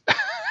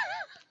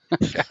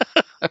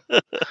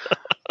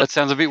 That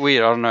sounds a bit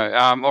weird. I don't know.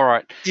 All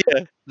right.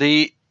 Yeah.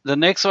 The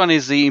next one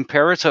is the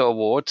Imperator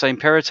Award. So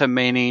Imperator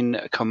meaning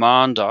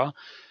commander.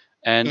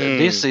 And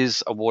this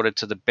is awarded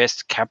to the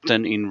best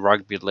captain in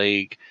rugby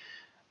league.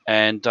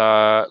 And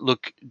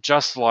look,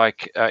 just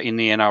like in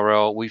the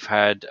NRL, we've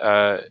had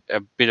a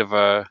bit of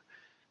a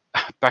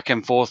back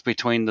and forth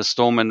between the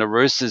Storm and the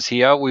Roosters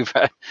here. We've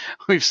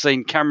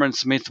seen Cameron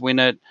Smith win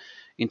it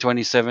in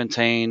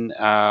 2017.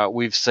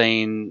 We've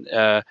seen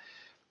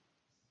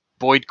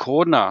Boyd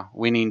Cordner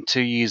winning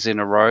 2 years in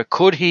a row.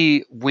 Could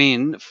he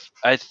win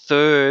a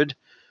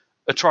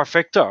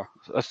trifecta,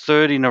 a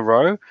third in a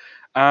row?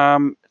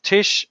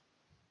 Tish,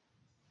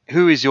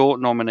 who is your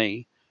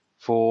nominee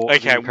for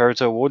the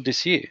Imperator Award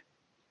this year?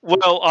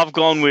 Well, I've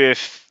gone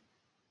with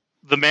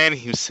the man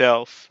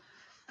himself,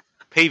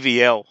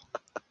 PVL.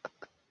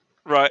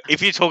 Right,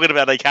 if you're talking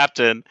about a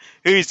captain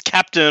who's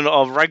captain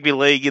of rugby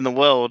league in the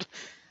world,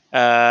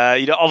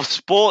 of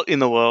sport in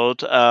the world,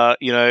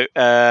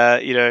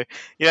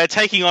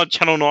 taking on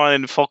Channel 9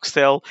 and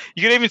Foxtel,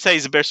 you could even say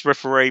he's the best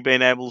referee,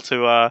 being able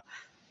to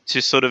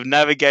sort of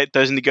navigate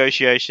those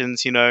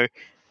negotiations. He's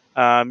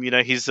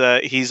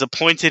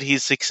appointed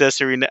his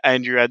successor in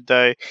Andrew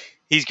Addo.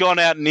 He's gone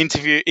out and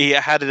interviewed. He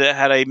had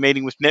a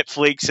meeting with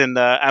Netflix and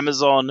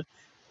Amazon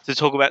to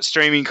talk about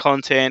streaming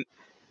content.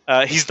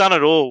 He's done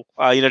it all.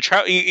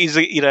 He's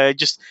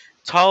just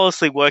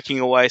tirelessly working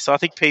away. So I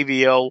think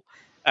PVL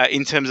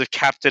in terms of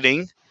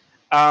captaining.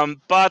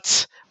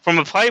 But from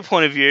a player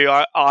point of view,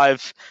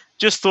 I've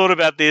just thought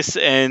about this,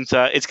 and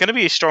it's going to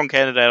be a strong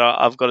candidate.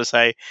 I've got to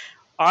say,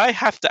 I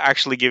have to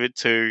actually give it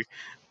to.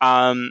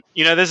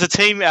 There's a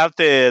team out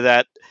there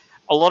that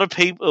a lot of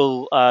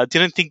people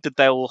didn't think that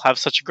they will have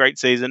such a great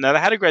season. Now, they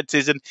had a great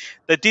season.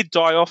 They did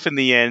die off in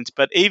the end,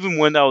 but even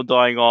when they were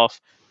dying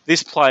off,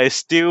 this player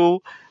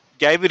still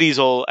gave it his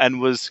all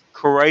and was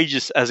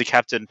courageous as a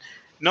captain.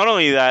 Not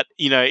only that,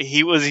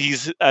 he was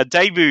his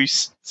debut,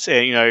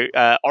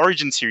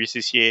 Origin series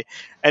this year,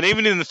 and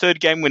even in the third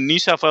game when New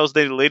South Wales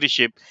needed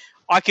leadership,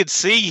 I could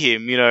see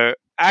him,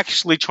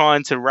 actually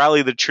trying to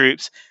rally the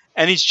troops.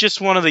 And he's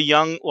just one of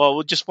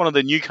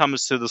the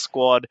newcomers to the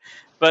squad,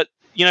 but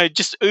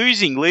just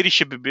oozing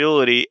leadership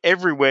ability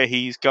everywhere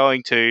he's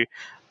going to.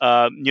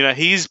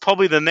 He's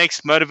probably the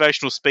next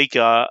motivational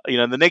speaker.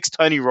 The next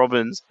Tony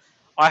Robbins.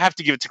 I have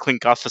to give it to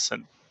Clint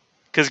Gutherson,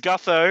 because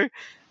Gutho,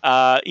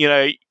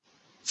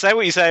 say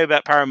what you say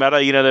about Parramatta,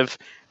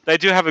 they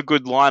do have a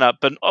good lineup,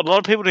 but a lot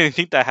of people didn't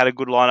think they had a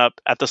good lineup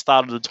at the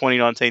start of the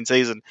 2019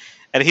 season,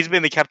 and he's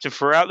been the captain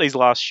throughout these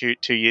last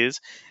 2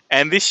 years,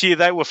 and this year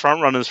they were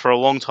front runners for a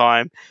long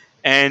time,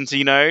 and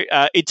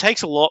it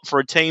takes a lot for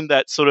a team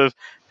that sort of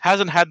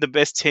hasn't had the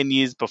best 10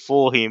 years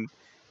before him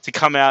to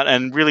come out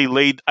and really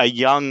lead a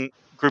young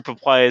group of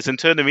players and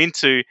turn them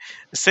into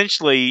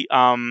essentially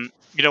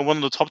one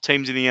of the top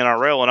teams in the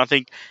NRL, and I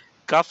think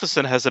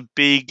Gutherson has a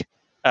big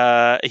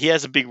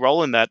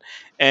role in that.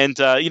 And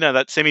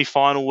that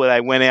semi-final where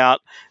they went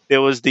out,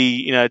 there was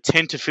the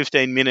 10 to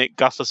 15 minute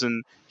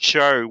Gutherson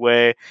show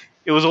where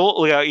it was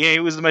all he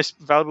was the most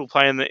valuable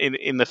player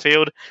in the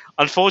field.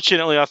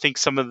 Unfortunately, I think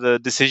some of the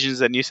decisions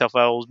that New South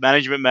Wales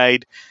management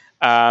made,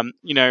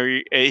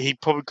 he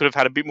probably could have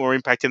had a bit more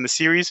impact in the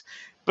series,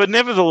 but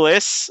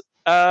nevertheless,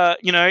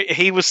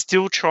 he was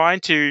still trying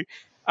to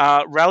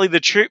rally the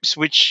troops,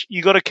 which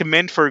you got to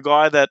commend for a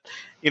guy that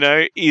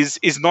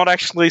is not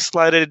actually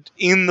slated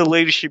in the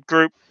leadership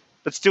group,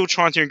 but still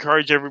trying to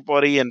encourage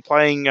everybody and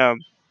playing in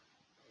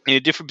a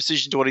different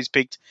position to what he's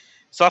picked.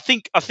 So I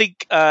think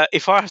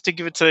if I have to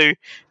give it to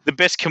the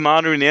best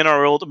commander in the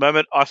NRL at the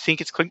moment, I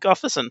think it's Clint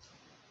Gutherson.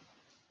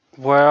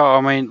 Well, I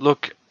mean,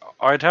 look,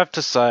 I'd have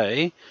to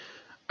say,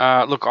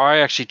 I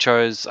actually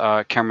chose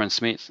Cameron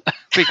Smith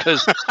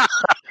because.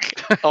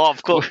 Oh,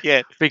 of course,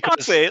 yeah.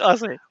 Because, I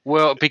see.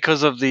 Well,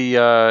 because of the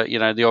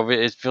the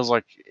obvious, it feels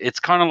like it's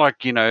kind of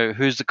like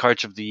who's the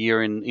coach of the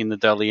year in the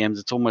Dally M's.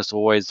 It's almost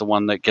always the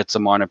one that gets a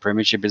minor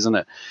premiership, isn't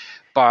it?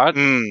 But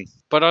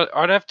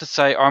I'd have to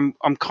say I'm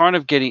kind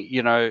of getting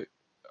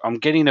I'm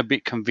getting a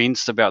bit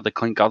convinced about the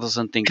Clint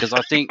Gutherson thing, because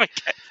I think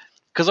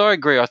because I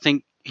agree. I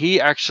think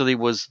he actually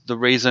was the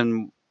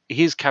reason.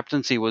 His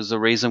captaincy was the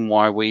reason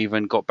why we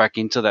even got back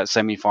into that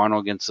semi-final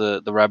against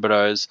the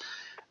Rabbitohs.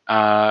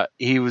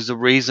 He was the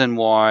reason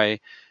why,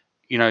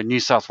 New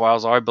South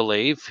Wales, I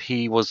believe,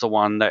 he was the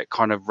one that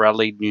kind of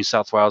rallied New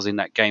South Wales in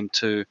that game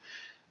too.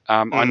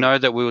 I know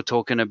that we were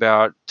talking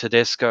about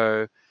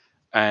Tedesco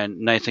and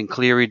Nathan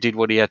Cleary did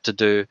what he had to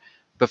do,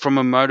 but from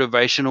a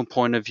motivational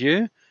point of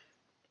view,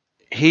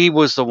 he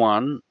was the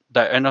one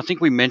that, and I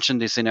think we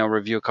mentioned this in our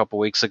review a couple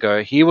of weeks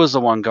ago, he was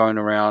the one going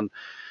around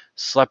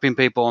slapping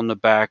people on the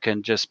back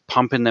and just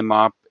pumping them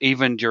up,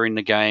 even during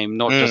the game,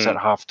 not just at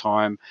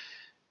halftime.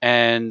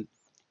 And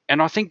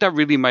I think that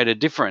really made a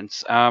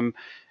difference. Now,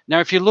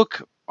 if you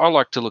look, I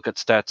like to look at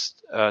stats,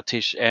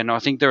 Tish, and I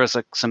think there are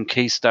some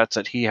key stats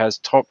that he has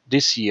topped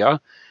this year,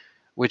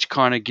 which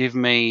kind of give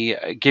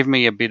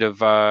a bit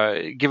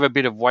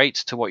of weight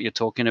to what you're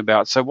talking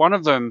about. So one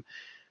of them,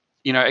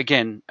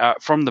 again,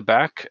 from the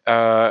back,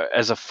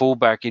 as a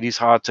fullback, it is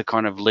hard to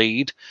kind of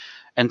lead.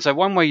 And so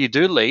one way you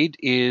do lead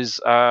is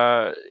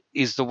the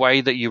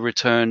way that you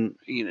return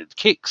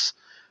kicks,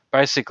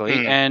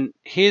 basically. And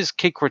his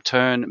kick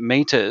return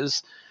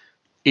meters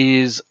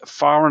is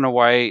far and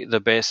away the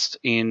best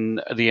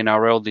in the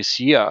NRL this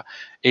year.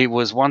 It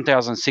was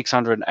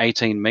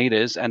 1,618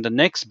 meters, and the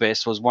next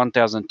best was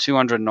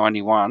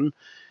 1,291,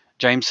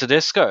 James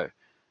Tedesco.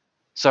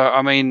 So,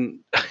 I mean,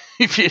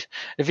 if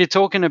you're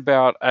talking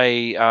about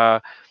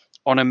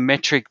on a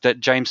metric that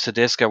James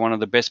Tedesco, one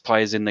of the best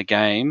players in the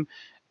game,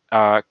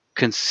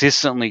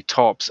 consistently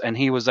tops, and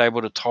he was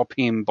able to top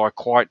him by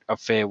quite a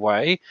fair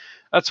way,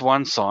 that's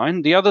one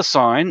sign. The other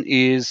sign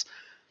is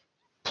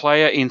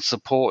player in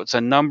supports, a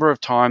number of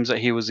times that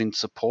he was in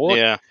support.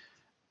 Yeah.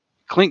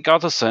 Clint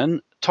Gutherson,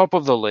 top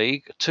of the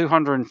league,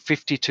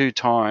 252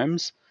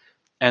 times,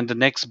 and the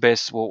next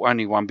best, well,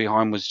 only one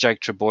behind, was Jake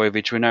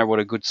Trbojevic. We know what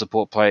a good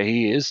support player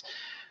he is.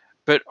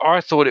 But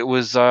I thought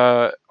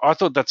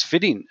that's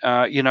fitting.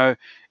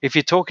 If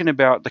you're talking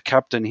about the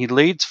captain, he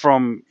leads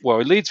from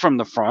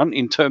the front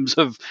in terms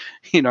of,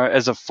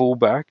 as a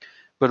fullback,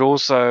 but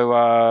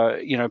also,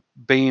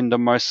 being the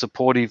most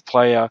supportive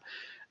player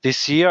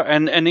this year.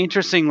 And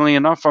interestingly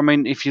enough, I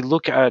mean, if you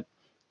look at,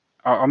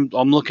 I'm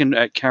looking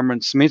at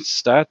Cameron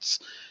Smith's stats,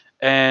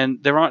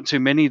 and there aren't too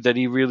many that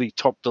he really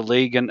topped the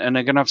league. And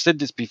again, I've said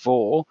this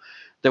before,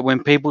 that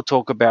when people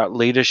talk about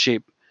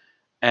leadership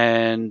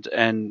and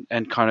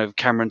kind of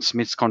Cameron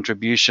Smith's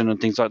contribution and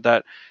things like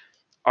that,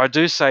 I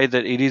do say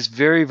that it is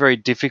very, very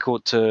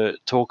difficult to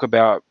talk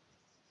about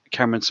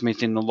Cameron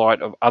Smith in the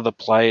light of other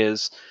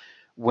players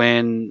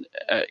when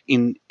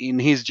in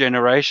this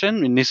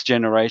generation,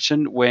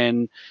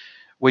 when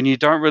you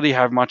don't really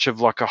have much of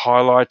like a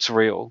highlights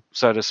reel,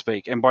 so to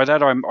speak. And by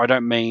that I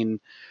don't mean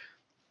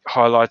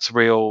highlights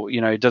reel,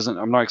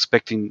 I'm not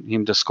expecting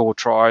him to score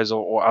tries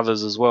or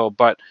others as well,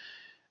 but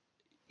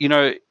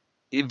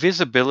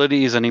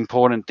visibility is an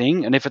important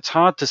thing, and if it's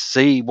hard to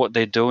see what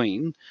they're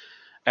doing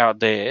out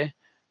there,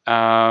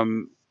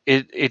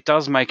 it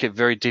does make it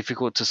very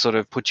difficult to sort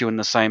of put you in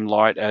the same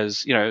light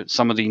as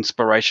some of the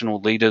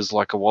inspirational leaders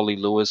like a Wally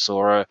Lewis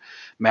or a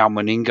Mal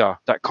Meninga,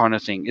 that kind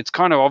of thing. It's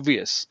kind of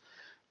obvious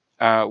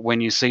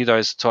when you see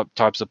those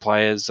types of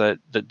players that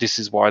this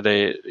is why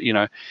they're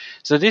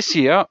So this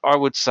year, I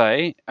would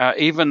say,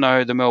 even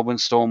though the Melbourne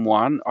Storm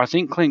won, I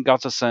think Clint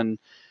Gutherson,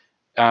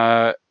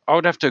 I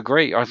would have to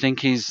agree. I think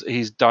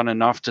he's done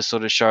enough to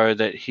sort of show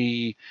that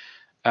he,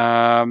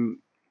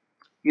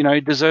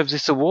 deserves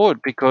this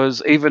award,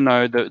 because even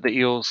though the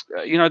Eels,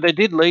 they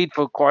did lead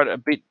for quite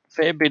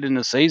fair bit in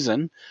the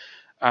season,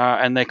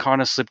 and they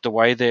kind of slipped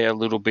away there a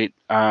little bit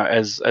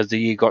as the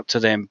year got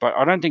to them. But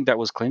I don't think that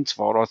was Clint's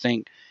fault. I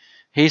think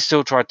he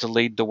still tried to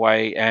lead the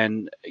way,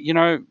 and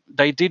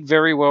they did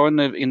very well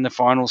in the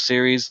final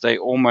series. They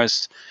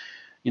almost,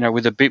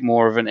 with a bit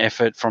more of an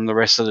effort from the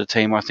rest of the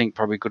team, I think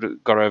probably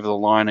got over the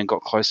line and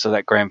got close to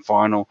that grand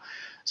final.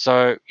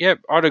 So, yeah,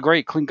 I'd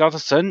agree. Clint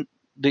Gutherson,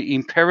 the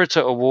Imperator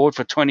Award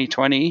for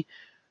 2020,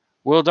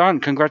 well done.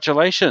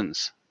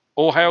 Congratulations.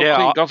 All hail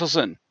Clint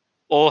Gutherson.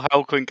 All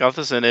hail Clint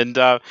Gutherson. And,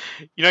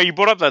 you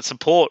brought up that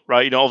support,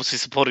 right? Obviously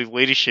supportive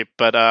leadership,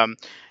 but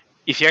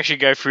if you actually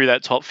go through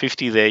that top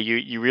 50 there,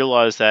 you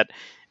realise that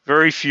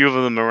very few of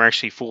them are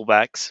actually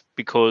fullbacks,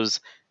 because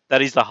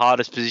that is the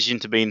hardest position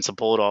to be in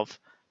support of,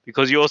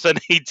 because you also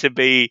need to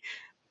be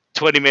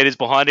 20 metres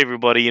behind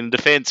everybody in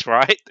defence,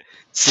 right?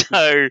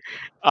 So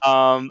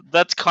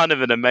that's kind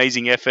of an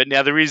amazing effort.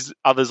 Now, there is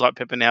others like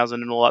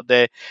Peppenhausen and all that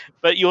there,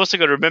 but you also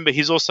got to remember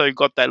he's also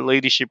got that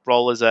leadership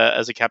role as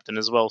a captain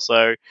as well.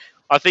 So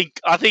I think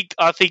far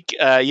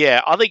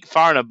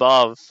and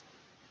above,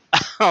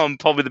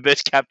 probably the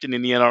best captain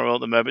in the NRL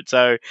at the moment.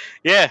 So,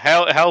 yeah,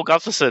 Hal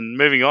Gutherson.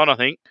 Moving on, I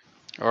think.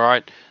 All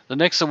right. The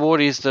next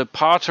award is the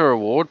Pater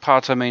Award,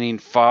 Pater meaning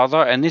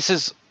father, and this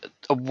is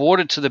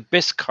awarded to the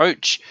best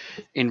coach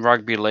in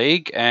rugby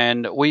league.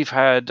 And we've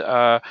had,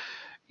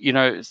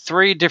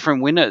 3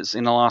 different winners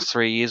in the last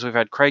 3 years. We've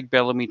had Craig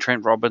Bellamy,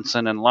 Trent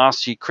Robinson, and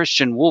last year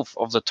Christian Wolf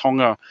of the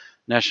Tonga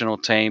national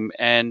team.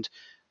 And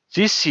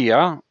this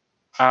year,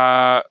 who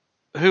are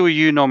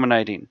you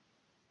nominating?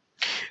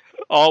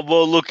 Oh,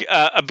 well, look,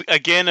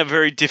 again, a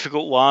very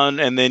difficult one,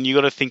 and then you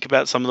got to think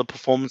about some of the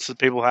performances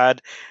people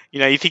had.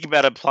 You think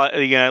about a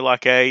play,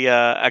 like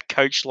a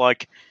coach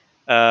like,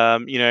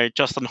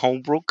 Justin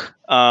Holbrook.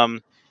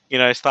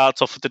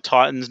 Starts off with the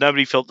Titans.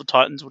 Nobody felt the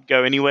Titans would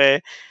go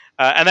anywhere,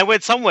 and they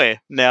went somewhere.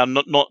 Now,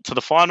 not to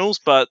the finals,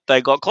 but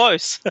they got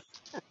close.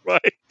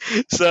 Right,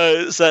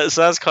 so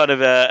that's kind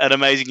of an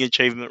amazing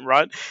achievement,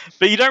 right?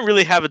 But you don't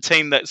really have a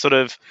team that sort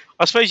of.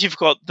 I suppose you've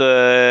got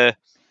the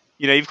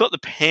you've got the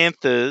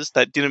Panthers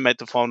that didn't make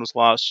the finals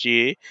last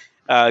year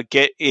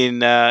get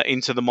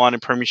into the minor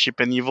premiership,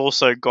 and you've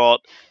also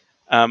got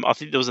I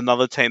think there was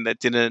another team that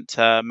didn't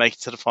make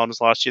it to the finals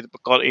last year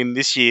but got in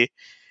this year.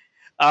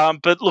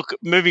 But look,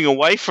 moving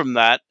away from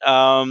that,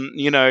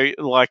 neither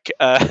I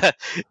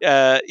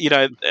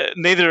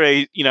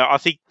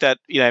think that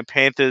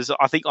Panthers.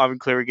 I think Ivan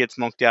Cleary gets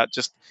knocked out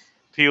just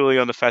purely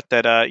on the fact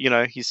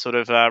that he's sort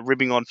of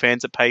ribbing on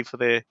fans that pay for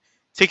their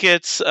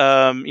tickets,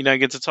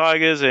 against the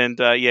Tigers, and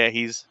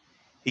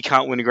he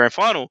can't win a grand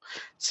final.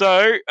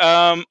 So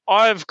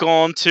I've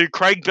gone to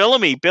Craig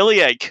Bellamy,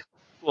 Bellyache.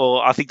 Well,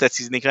 I think that's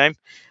his nickname.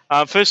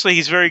 Firstly,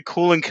 he's very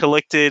cool and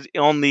collected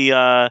on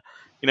the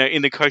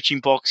in the coaching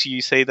box.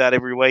 You see that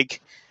every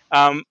week.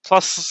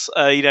 Plus,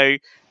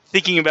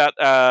 thinking about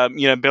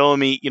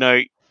Bellamy,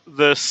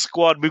 the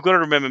squad. We've got to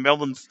remember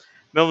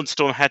Melbourne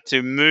Storm had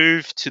to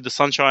move to the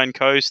Sunshine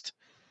Coast.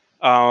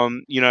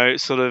 During the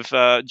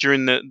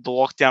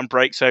lockdown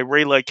break, so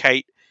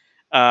relocate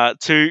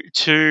to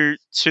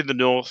the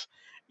north.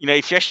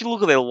 If you actually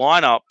look at their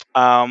lineup,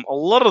 a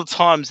lot of the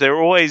times they're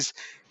always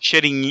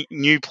shedding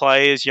new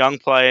players, young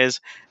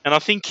players, and I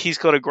think he's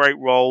got a great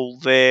role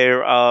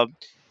there.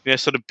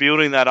 Sort of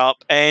building that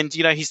up, and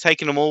he's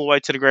taken them all the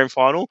way to the grand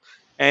final,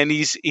 and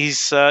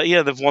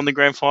they've won the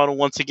grand final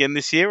once again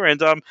this year,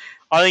 and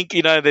I think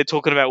they're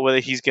talking about whether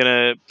he's going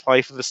to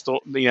play for the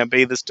Storm,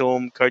 be the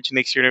Storm coach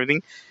next year and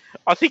everything.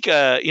 I think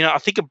I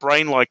think a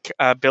brain like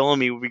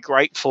Bellamy would be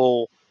great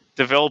for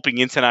developing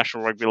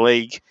international rugby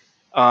league,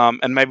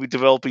 and maybe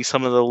developing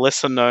some of the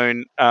lesser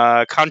known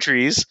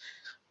countries,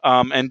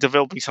 and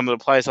developing some of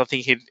the players. I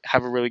think he'd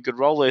have a really good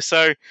role there.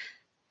 So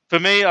for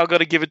me, I've got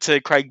to give it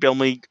to Craig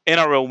Bellamy,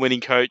 NRL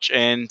winning coach,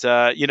 and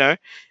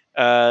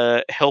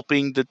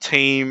helping the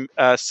team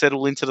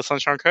settle into the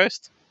Sunshine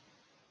Coast.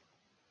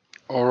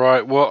 All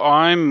right. Well,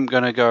 I'm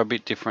going to go a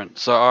bit different.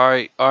 So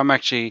I'm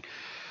actually,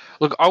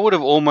 look, I would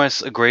have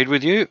almost agreed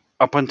with you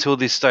up until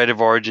this State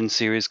of Origin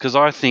series, because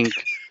I think,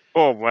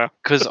 oh wow,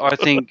 because I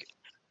think,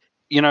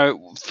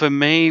 for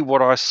me,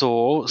 what I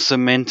saw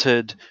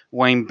cemented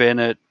Wayne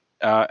Bennett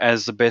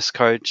as the best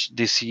coach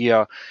this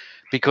year.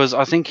 Because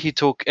I think he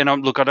took, and I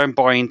don't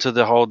buy into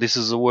the whole, this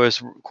is the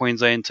worst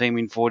Queensland team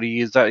in 40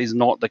 years. That is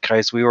not the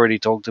case. We already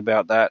talked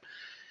about that.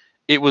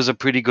 It was a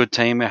pretty good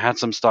team. It had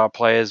some star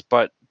players,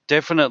 but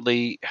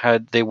definitely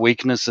had their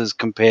weaknesses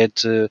compared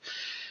to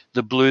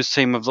the Blues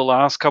team of the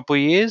last couple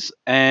of years.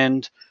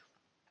 And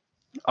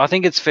I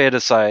think it's fair to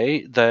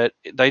say that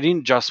they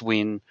didn't just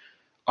win.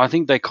 I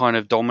think they kind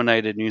of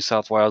dominated New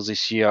South Wales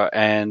this year,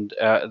 and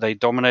they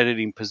dominated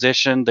in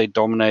possession. They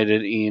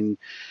dominated in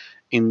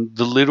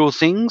the little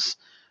things.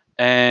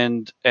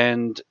 And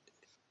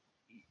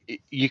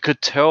you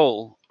could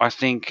tell, I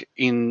think,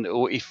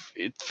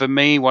 for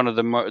me, one of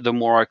the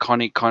more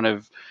iconic kind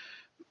of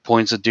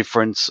points of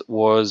difference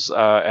was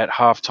at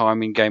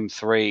halftime in Game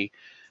 3,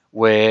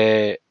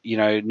 where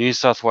New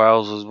South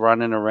Wales was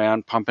running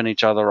around, pumping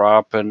each other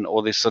up, and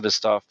all this sort of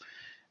stuff.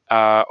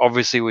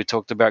 Obviously, we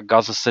talked about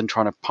Gutherson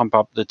trying to pump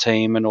up the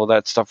team and all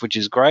that stuff, which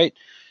is great.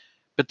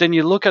 But then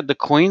you look at the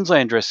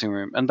Queensland dressing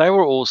room, and they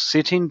were all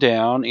sitting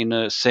down in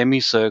a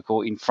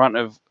semicircle in front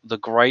of the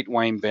great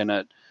Wayne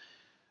Bennett,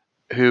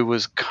 who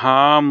was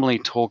calmly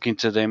talking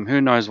to them.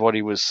 Who knows what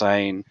he was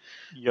saying?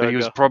 Yoga. But he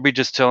was probably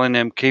just telling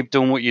them, keep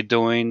doing what you're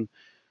doing.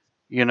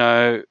 You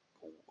know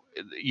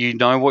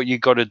what you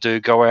got to do.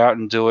 Go out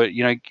and do it.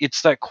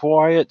 It's that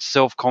quiet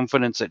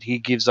self-confidence that he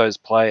gives those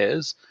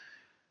players.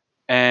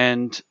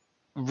 And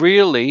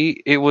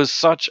really, it was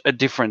such a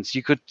difference.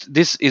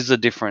 This is the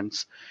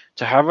difference.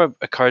 To have a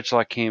coach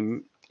like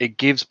him, it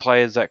gives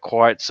players that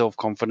quiet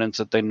self-confidence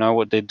that they know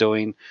what they're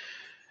doing,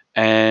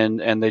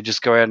 and they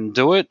just go out and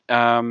do it.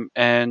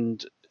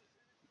 And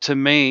to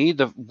me,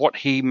 what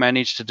he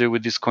managed to do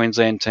with this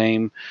Queensland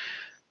team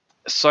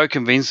so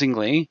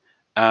convincingly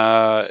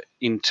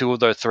in 2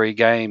 of those 3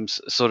 games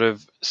sort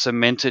of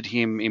cemented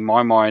him in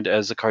my mind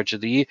as the coach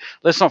of the year.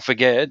 Let's not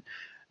forget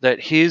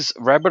that his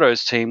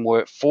Rabbitohs team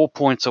were 4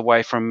 points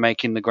away from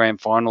making the grand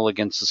final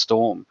against the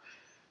Storm.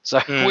 So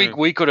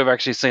we could have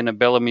actually seen a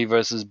Bellamy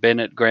versus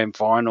Bennett grand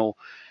final,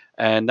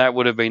 and that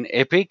would have been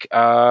epic.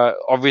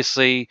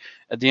 Obviously,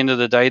 at the end of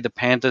the day, the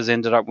Panthers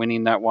ended up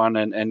winning that one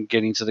and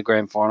getting to the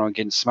grand final and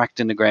getting smacked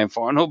in the grand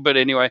final. But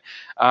anyway,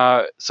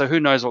 so who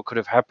knows what could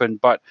have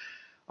happened. But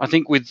I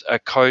think with a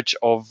coach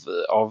of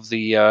the,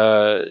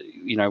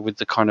 with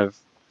the kind of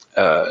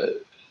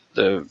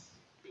the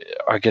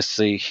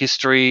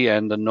history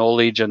and the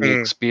knowledge and the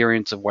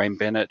experience of Wayne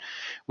Bennett,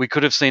 we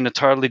could have seen a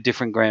totally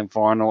different grand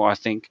final, I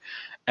think.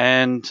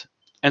 And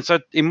so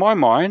in my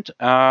mind,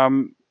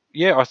 I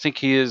think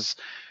he is.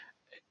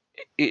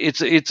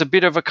 It's a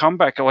bit of a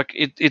comeback. Like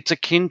it's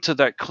akin to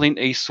that Clint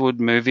Eastwood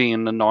movie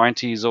in the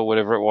 90s or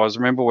whatever it was.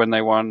 Remember when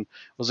they won?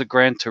 Was it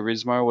Gran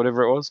Turismo or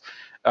whatever it was?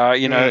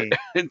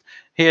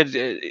 He had.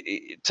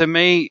 To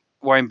me,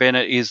 Wayne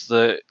Bennett is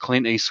the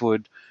Clint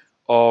Eastwood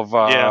of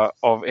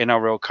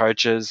NRL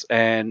coaches,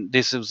 and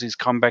this was his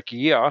comeback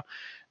year.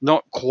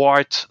 Not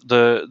quite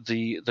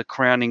the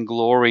crowning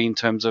glory in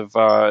terms of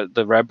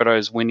the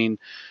Rabbitohs winning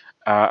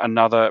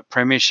another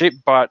premiership,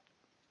 but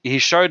he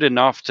showed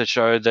enough to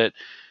show that,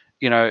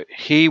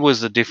 he was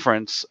the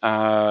difference,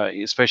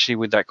 especially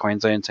with that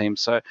Queensland team.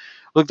 So,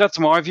 look, that's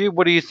my view.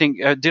 What do you think?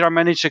 Did I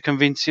manage to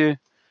convince you,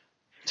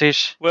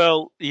 Tish?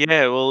 Well,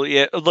 yeah.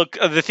 Look,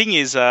 the thing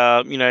is,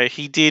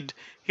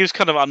 he was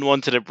kind of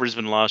unwanted at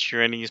Brisbane last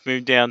year, and he's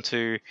moved down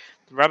to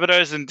the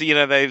Rabbitohs, and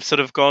they've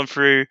sort of gone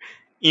through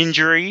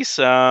injuries.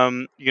 So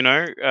and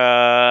then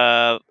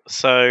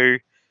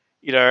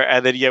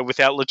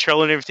without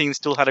Latrell and everything,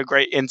 still had a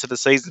great end to the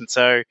season.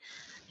 So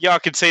yeah, I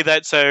could see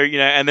that. So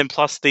and then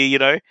plus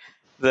the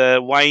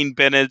Wayne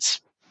Bennett's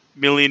 $1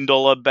 million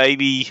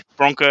baby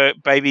Bronco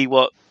baby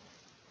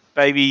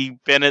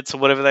Bennett's or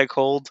whatever they're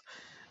called.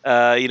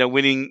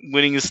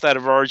 Winning the State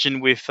of Origin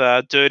with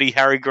dirty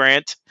Harry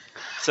Grant.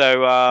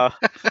 So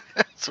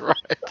that's right.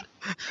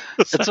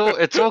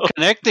 It's all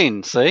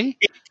connecting. See,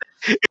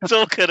 it's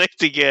all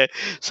connecting. Yeah.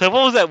 So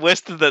what was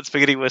that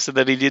spaghetti western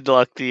that he did,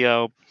 like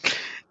the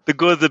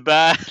good, the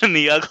bad, and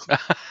the ugly?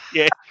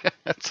 Yeah,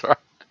 that's right.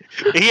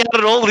 He had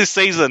it all this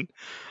season.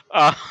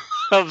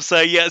 So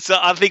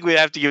I think we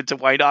have to give it to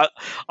Wayne.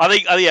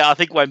 I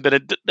think Wayne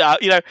Bennett.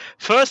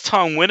 First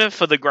time winner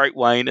for the great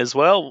Wayne as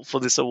well for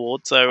this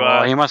award.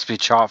 So he must be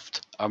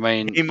chuffed. I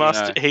mean, he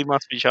must be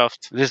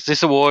chuffed.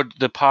 This award,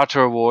 the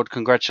Parter Award,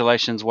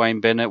 congratulations,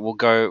 Wayne Bennett, will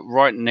go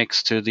right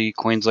next to the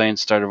Queensland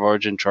State of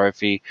Origin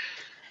trophy,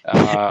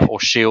 or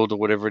shield, or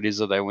whatever it is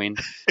that they win.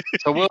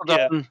 So well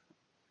done.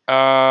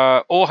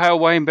 All hail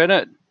Wayne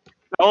Bennett.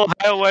 All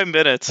hail Wayne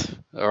Bennett.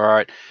 All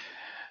right.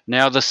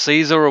 Now, the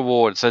Caesar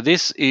Award. So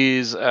this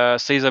is,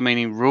 Caesar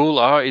meaning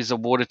ruler, is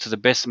awarded to the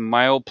best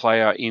male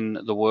player in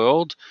the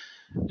world.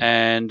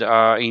 And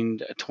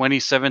in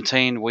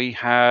 2017, we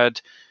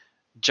had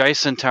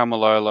Jason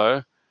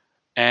Taumalolo.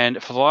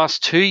 And for the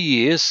last 2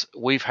 years,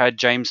 we've had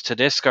James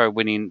Tedesco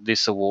winning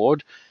this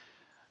award.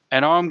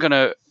 And I'm going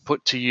to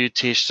put to you,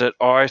 Tish, that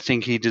I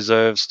think he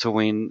deserves to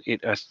win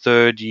it a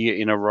third year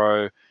in a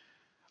row.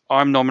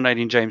 I'm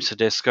nominating James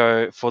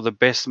Tedesco for the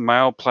best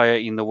male player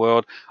in the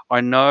world. I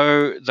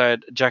know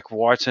that Jack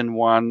Whiten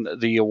won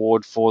the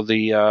award for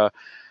the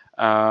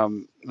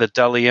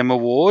Dally M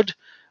Award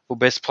for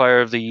Best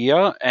Player of the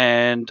Year,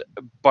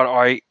 but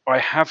I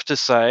have to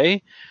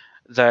say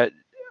that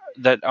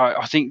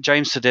I think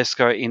James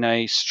Tedesco, in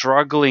a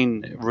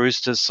struggling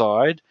Roosters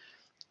side,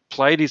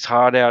 played his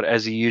heart out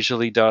as he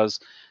usually does.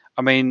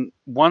 I mean,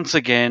 once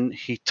again,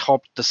 he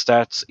topped the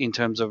stats in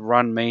terms of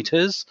run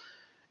meters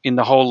in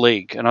the whole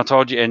league. And I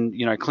told you, and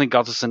Clint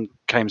Gutherson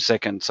came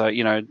second. So,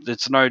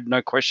 it's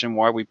no question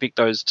why we picked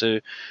those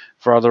two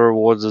for other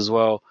awards as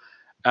well.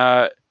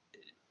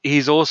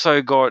 He's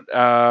also got,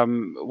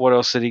 what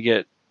else did he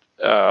get?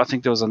 I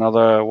think there was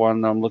another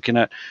one I'm looking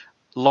at.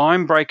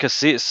 Line break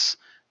assists,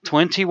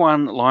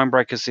 21 line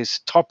break assists,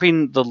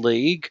 topping the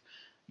league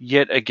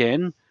yet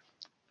again.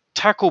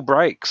 Tackle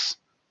breaks,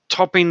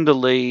 topping the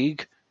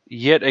league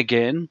yet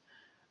again.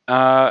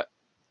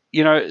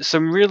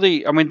 Some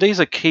really, I mean, these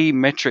are key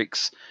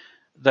metrics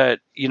that,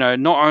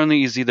 not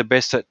only is he the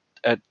best at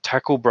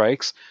tackle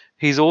breaks,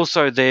 he's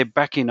also there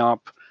backing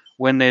up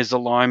when there's a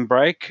line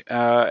break,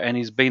 and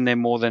he's been there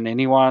more than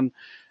anyone.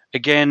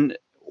 Again,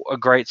 a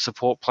great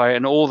support player,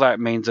 and all that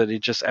means that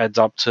it just adds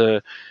up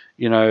to,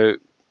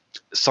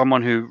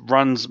 someone who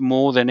runs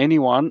more than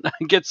anyone,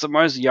 gets the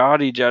most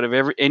yardage out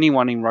of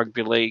anyone in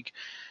rugby league.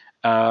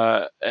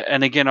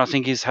 And again, I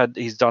think he's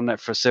done that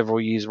for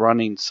several years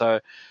running. So,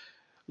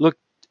 look,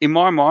 in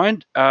my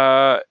mind,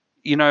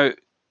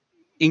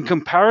 in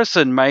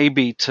comparison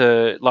maybe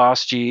to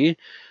last year,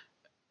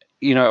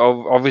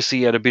 obviously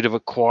he had a bit of a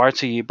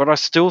quieter year, but I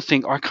still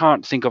think I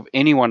can't think of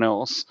anyone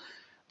else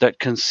that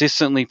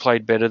consistently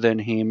played better than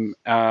him.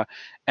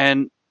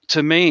 And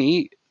to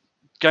me,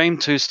 Game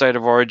 2 State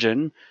of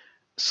Origin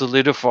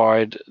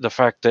solidified the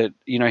fact that,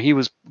 he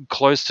was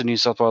close to New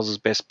South Wales'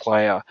 best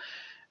player,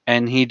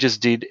 and he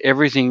just did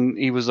everything.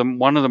 He was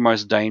one of the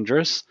most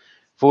dangerous,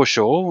 for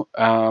sure,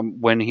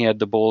 when he had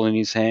the ball in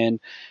his hand.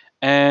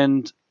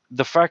 And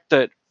the fact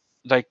that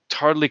they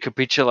totally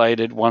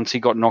capitulated once he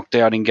got knocked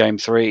out in Game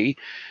 3,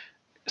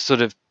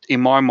 sort of, in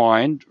my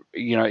mind,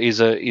 is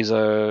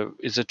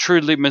a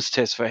true litmus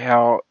test for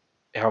how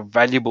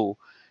valuable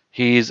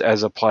he is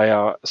as a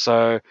player.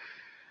 So,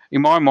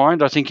 in my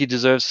mind, I think he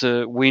deserves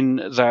to win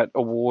that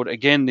award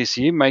again this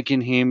year, making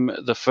him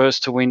the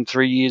first to win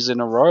 3 years in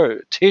a row.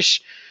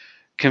 Tish,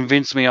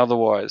 convince me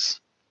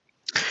otherwise.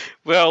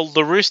 Well,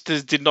 the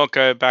Roosters did not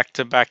go back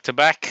to back to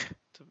back.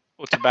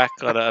 Or to back,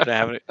 I don't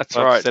have it. That's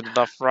right. Said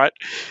enough, right?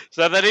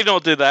 So they did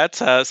not do that.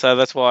 So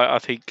that's why I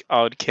think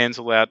I would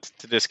cancel out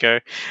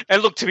Tedesco.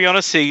 And look, to be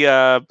honest, he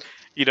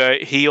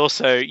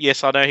also,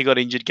 yes, I know he got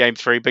injured Game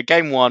 3, but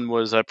Game 1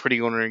 was a pretty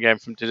ordinary game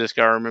from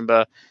Tedesco. I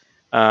remember,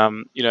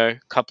 a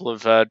couple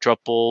of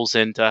drop balls,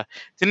 and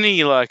didn't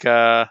he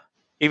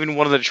even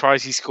one of the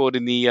tries he scored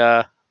in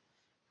the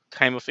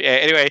came off. Yeah,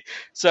 anyway,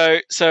 so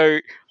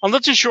I'm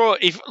not too sure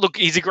if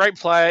he's a great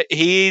player.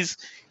 He is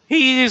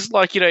he's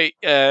got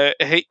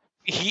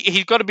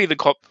to be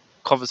the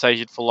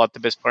conversation for the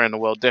best player in the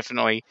world,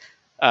 definitely.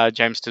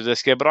 James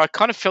Tedesco, but I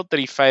kind of felt that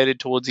he faded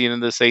towards the end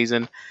of the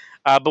season.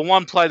 But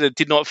one player that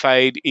did not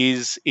fade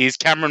is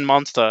Cameron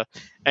Munster.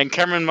 And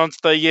Cameron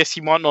Munster, yes,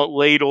 he might not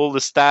lead all the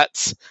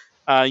stats.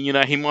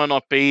 He might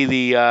not be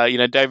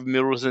the David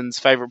Middleton's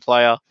favorite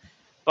player,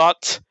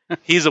 but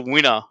he's a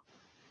winner.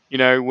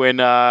 When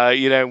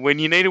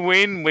you need a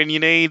win, when you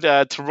need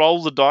to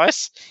roll the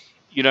dice,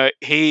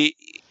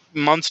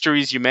 Munster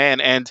is your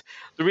man. And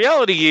the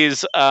reality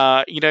is,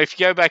 if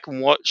you go back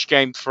and watch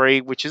Game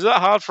 3, which is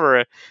hard for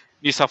a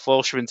New South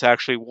Welshman to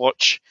actually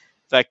watch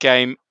that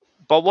game,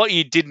 but what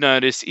you did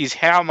notice is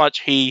how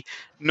much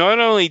not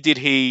only did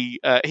he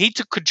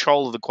took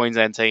control of the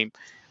Queensland team.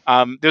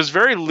 There was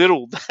very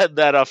little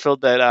that I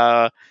felt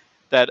that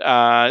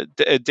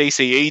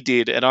DCE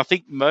did, and I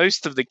think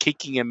most of the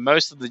kicking and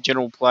most of the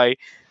general play,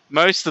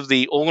 most of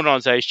the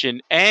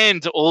organisation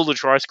and all the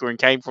try scoring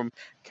came from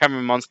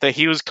Cameron Munster.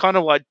 He was kind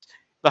of like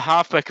the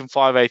halfback and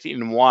 5/8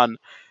 in one.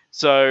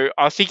 So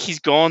I think he's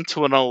gone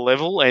to another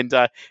level, and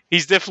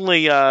he's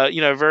definitely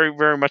very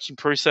very much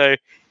improved. So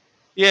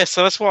yeah,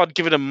 so that's why I'd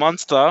give it a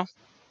Munster.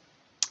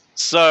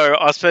 So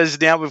I suppose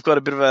now we've got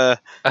a bit of a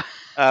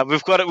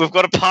we've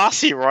got a pass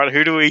here, right?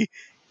 Who do we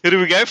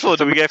go for?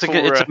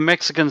 It's a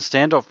Mexican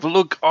standoff. But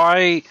look,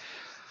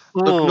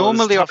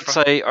 normally I'd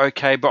say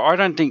okay, but I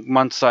don't think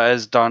Munster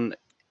has done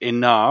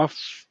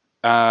enough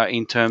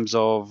in terms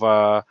of.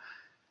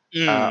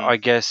 I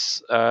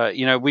guess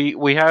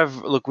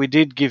we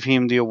did give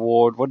him the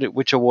award.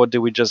 Which award did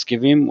we just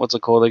give him? What's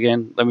it called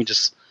again? Let me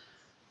just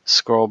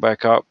scroll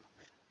back up.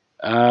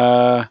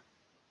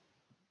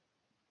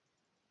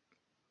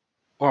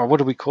 What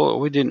do we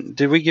call it?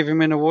 Did we give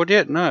him an award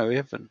yet? No, we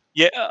haven't.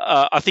 Yeah,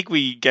 I think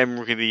we gave him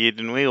Rookie of the Year,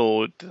 didn't we?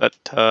 Or that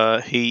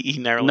he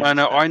narrowly.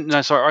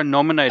 I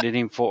nominated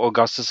him for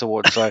Augustus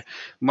Award, so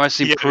most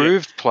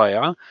improved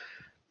player.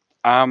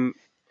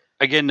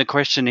 Again, the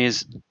question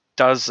is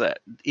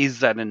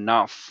that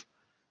enough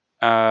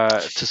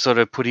to sort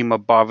of put him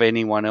above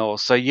anyone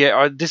else? So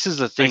this is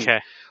the thing.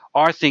 Okay.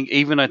 I think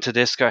even though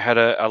Tedesco had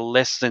a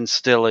less than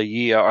stellar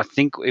year, I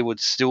think it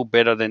was still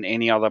better than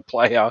any other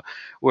player.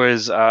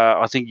 Whereas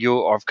I think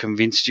I've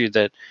convinced you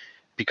that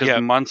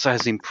because Munster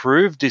has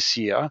improved this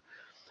year.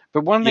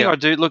 But one thing I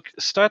do, look,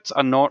 stats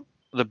are not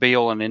the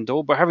be-all and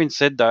end-all. But having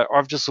said that,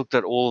 I've just looked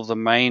at all of the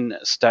main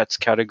stats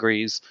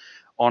categories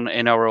on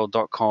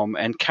NRL.com,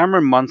 and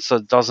Cameron Munster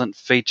doesn't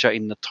feature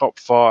in the top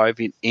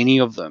 5 in any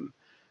of them,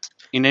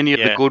 in any of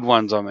the good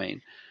ones, I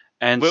mean.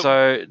 And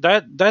so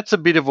that's a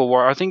bit of a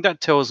worry. I think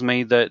that tells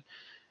me that,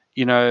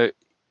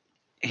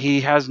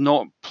 he has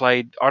not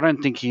played. I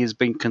don't think he has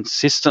been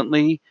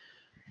consistently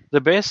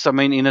the best. I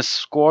mean, in a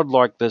squad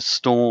like the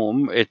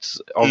Storm,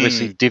 it's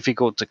obviously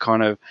difficult to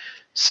kind of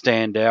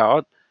stand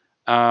out.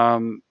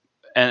 And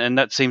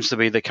that seems to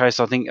be the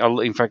case. I think,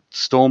 in fact,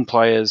 Storm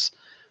players,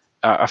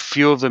 a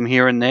few of them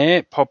here and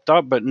there popped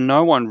up, but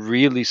no one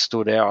really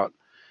stood out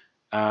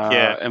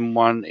and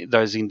won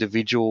those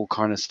individual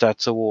kind of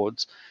stats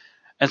awards.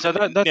 And so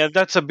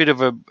that's a bit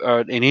of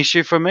an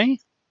issue for me.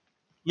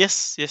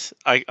 Yes,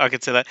 I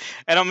could say that.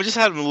 And I'm just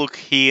having a look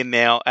here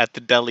now at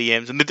the Dally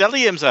M's. And the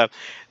Dally M's I've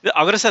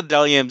got to say the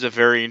Dally M's are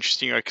very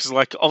interesting, right? Because,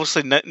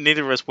 obviously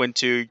neither of us went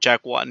to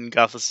Jack Whiten,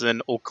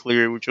 Gutherson, or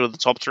Cleary, which were the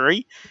top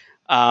 3.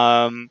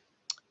 And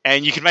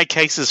you can make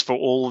cases for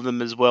all of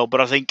them as well.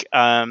 But I think,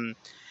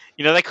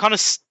 they kind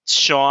of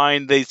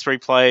shine, these 3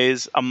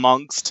 players,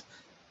 amongst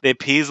their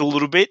peers a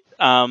little bit.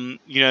 Their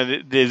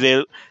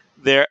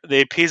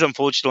peers,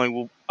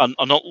 unfortunately,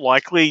 are not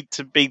likely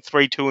to be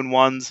 3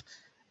 2-1s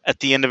at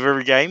the end of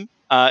every game,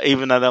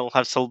 even though they'll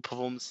have solid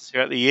performances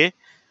throughout the year.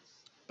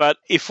 But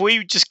if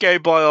we just go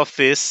by off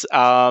this,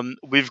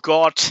 we've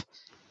got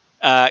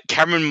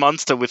Cameron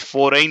Munster with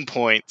 14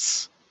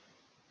 points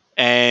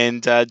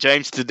and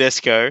James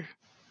Tedesco.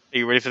 Are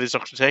you ready for this,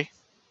 Dr. T?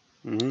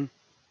 Mm-hmm.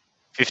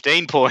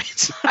 15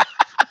 points.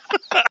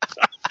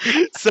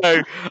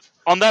 So,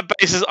 on that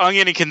basis, I'm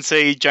going to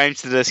concede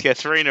James Tedesco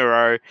 3 in a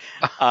row.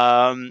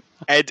 And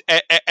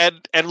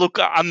look,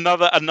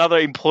 another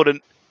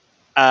important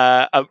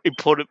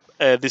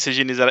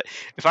decision is that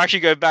if I actually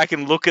go back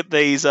and look at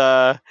these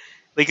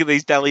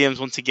Dally M's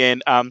once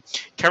again,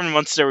 Cameron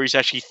Munster is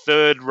actually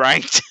 3rd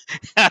ranked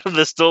out of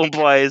the Storm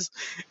players,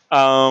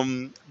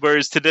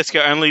 whereas Tedesco,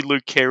 only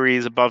Luke Keary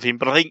is above him.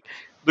 But I think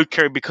Luke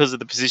Keary, because of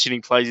the position he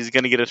plays, is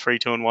going to get a 3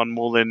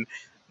 2-1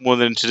 more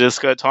than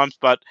Tedesco at times.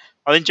 But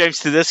I think James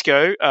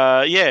Tedesco,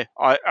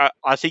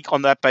 I think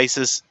on that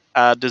basis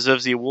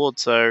deserves the award.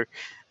 So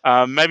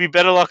maybe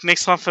better luck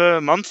next time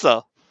for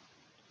Munster.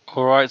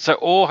 All right, so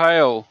all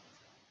hail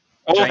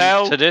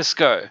James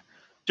Tedesco.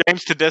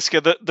 James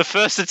Tedesco, the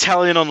first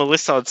Italian on the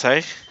list, I'd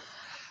say.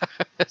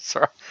 That's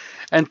right.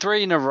 And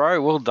 3 in a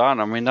row, well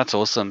done. I mean, that's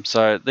awesome.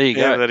 So there you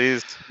go. Yeah, that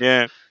is.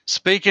 Yeah.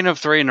 Speaking of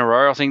 3 in a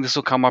row, I think this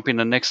will come up in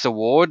the next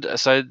award.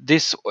 So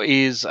this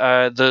is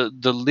the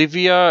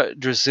Livia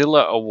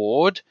Drusilla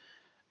Award.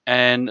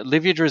 And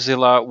Livia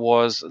Drusilla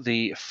was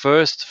the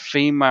first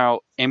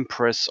female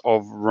empress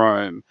of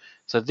Rome.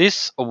 So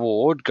this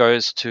award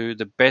goes to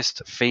the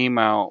best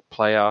female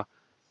player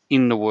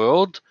in the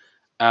world.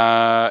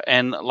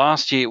 And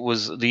last year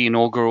was the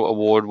inaugural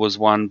award was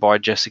won by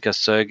Jessica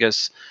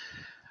Sergis.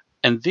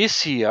 And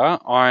this year,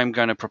 I'm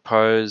going to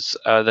propose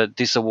that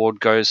this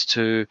award goes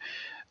to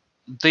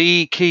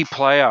the key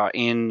player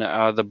in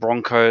the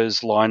Broncos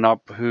lineup,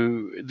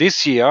 who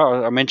this year,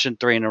 I mentioned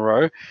 3 in a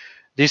row,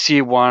 this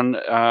year won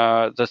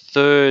the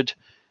third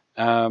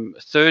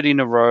in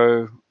a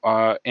row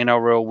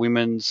NRL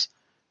Women's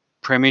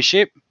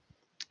Premiership,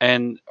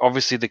 and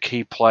obviously the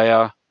key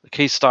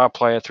star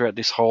player throughout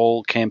this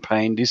whole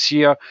campaign this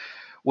year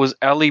was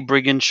Ali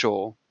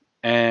Brigginshaw.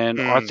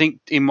 And I think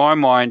in my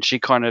mind, she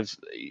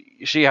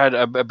had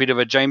a bit of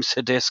a James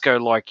Tedesco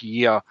like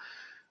year,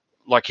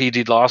 like he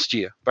did last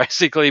year,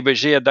 basically. But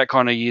she had that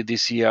kind of year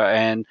this year,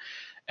 and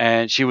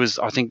I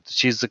think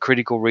she's the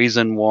critical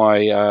reason why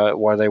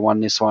they won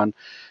this one.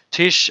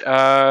 Tish,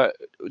 do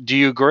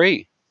you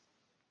agree?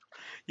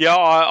 Yeah,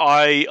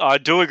 I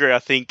do agree. I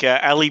think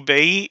Ali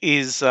B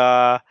is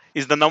the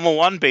number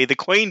one B, the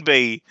queen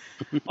bee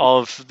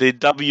of the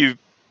WNRL.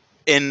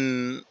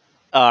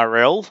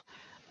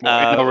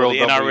 Or the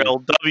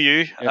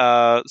NRLW.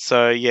 Yep.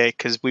 So yeah,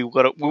 because we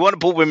want to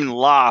put women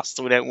last.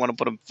 We don't want to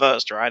put them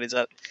first, right? Is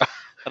that?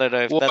 I don't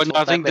know. If that's what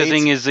I think the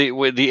thing is the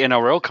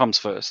NRL comes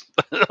first.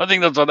 I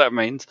think that's what that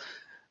means.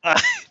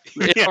 The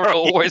NRL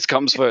always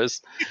comes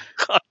first.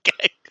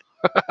 Okay.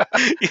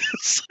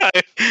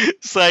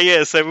 so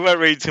we won't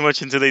read too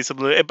much into these.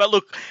 But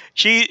look,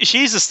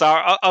 she's a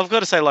star. I've got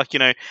to say, like,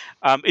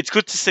 it's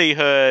good to see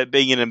her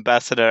being an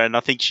ambassador, and I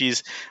think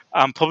she's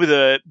probably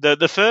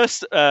the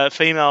first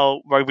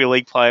female rugby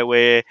league player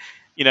where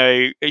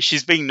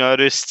she's being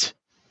noticed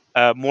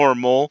more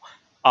and more.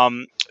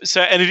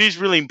 So, and it is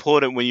really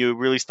important when you're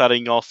really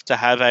starting off to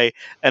have an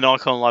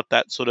icon like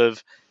that sort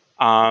of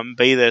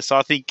be there. So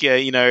I think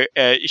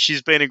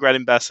she's been a great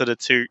ambassador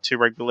to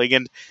rugby league,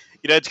 and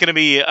it's going to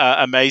be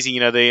amazing.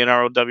 The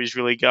NRLW is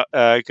really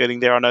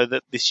getting there. I know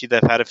that this year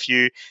they've had a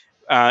few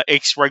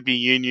ex-rugby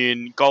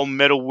union gold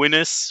medal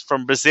winners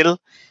from Brazil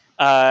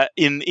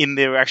in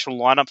their actual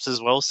lineups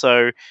as well.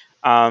 So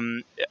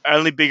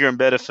only bigger and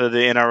better for the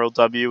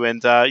NRLW.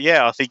 And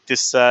I think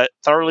this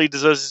thoroughly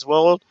deserves this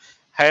award.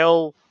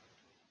 Hail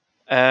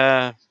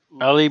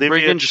Ali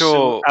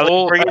Brigginshaw. Ali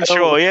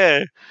Brigginshaw,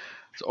 yeah.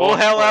 All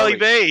hail Ali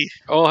B.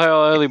 All hail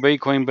Ali B,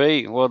 Queen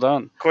B. Well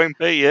done. Queen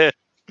B, yeah.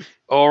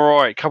 All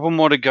right, couple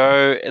more to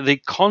go. The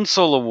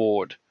Console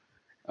Award.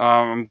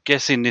 I'm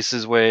guessing this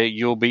is where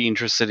you'll be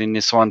interested in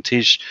this one,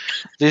 Tish.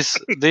 This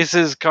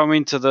is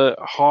coming to the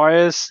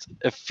highest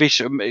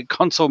official,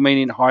 Console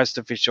meaning highest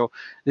official.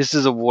 This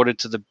is awarded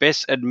to the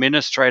best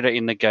administrator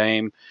in the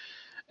game.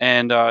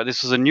 And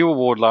this was a new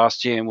award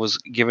last year and was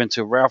given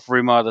to Ralph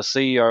Rimmer, the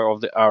CEO of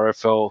the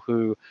RFL,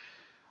 who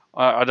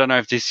I don't know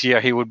if this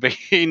year he would be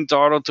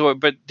entitled to it,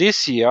 but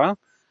this year,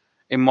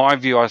 in my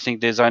view, I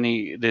think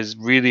there's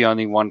really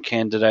only one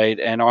candidate,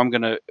 and I'm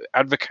going to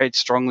advocate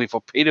strongly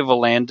for Peter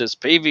V'landys,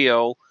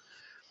 PVL,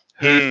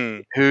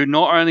 who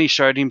not only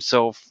showed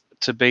himself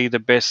to be the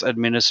best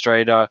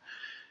administrator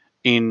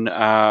in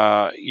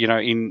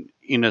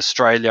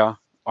Australia,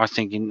 I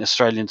think in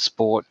Australian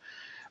sport,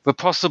 but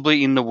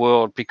possibly in the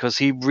world, because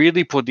he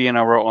really put the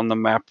NRL on the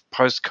map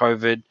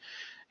post-COVID.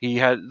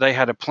 They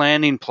had a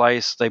plan in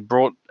place. They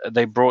brought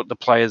the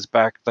players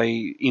back.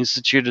 They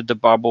instituted the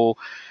bubble.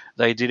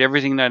 They did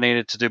everything they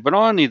needed to do. But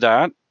not only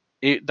that,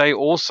 he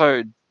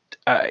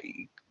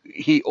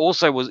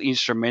also was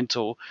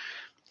instrumental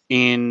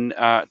in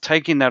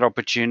taking that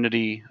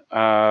opportunity,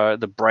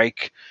 the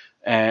break,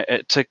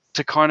 to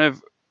kind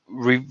of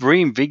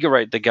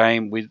reinvigorate the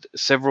game with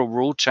several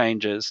rule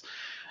changes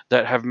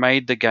that have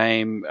made the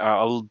game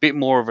a bit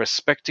more of a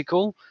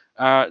spectacle.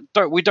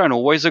 We don't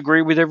always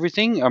agree with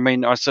everything. I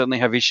mean, I certainly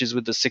have issues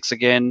with the 6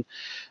 again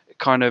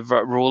kind of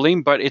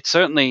ruling, but it's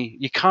certainly,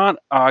 you can't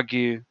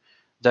argue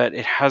that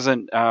it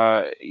hasn't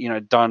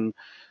done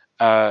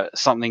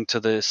something to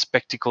the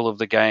spectacle of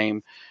the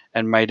game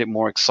and made it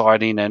more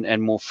exciting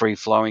and more free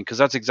flowing, because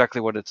that's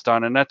exactly what it's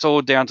done. And that's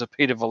all down to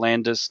Peter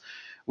V'landys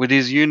with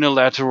his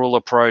unilateral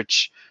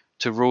approach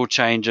to rule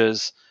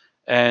changes.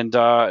 And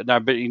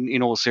but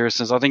in all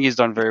seriousness, I think he's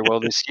done very well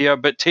this year.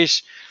 But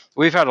Tish,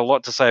 we've had a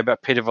lot to say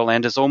about Peter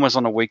V'landys almost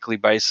on a weekly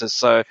basis.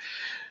 So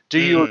do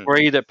you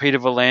agree that Peter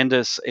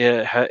V'landys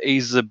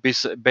is the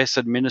best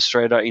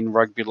administrator in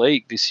rugby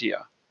league this year?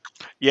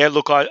 Yeah,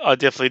 look, I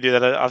definitely do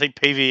that. I think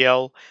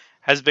PVL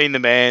has been the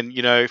man,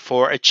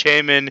 for a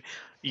chairman.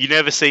 You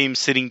never see him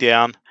sitting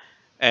down.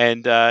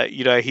 And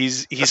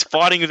he's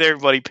fighting with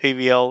everybody.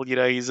 PVL,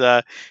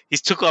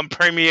 he's took on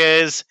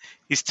premiers,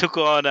 he's took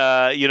on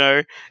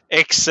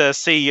ex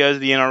CEOs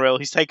of the NRL.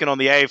 He's taken on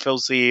the AFL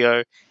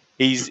CEO.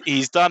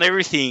 He's done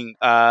everything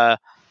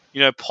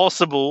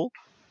possible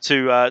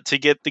to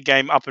get the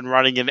game up and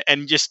running,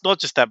 and just not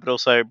just that, but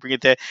also bring it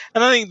there.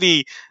 And I think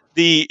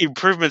the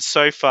improvements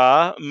so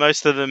far,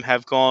 most of them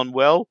have gone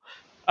well.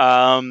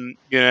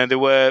 There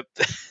were,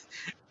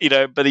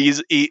 but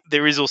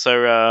there is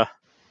also.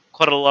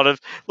 Quite a lot of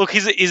look.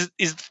 His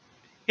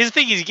Here's the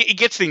thing: he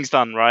gets things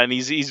done, right? And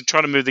he's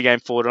trying to move the game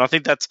forward. And I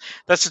think that's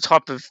the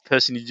type of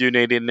person you do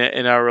need in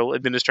NRL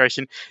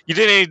administration. You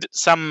do need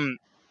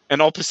an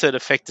opposite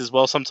effect as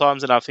well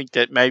sometimes. And I think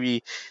that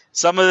maybe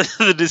some of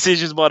the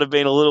decisions might have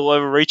been a little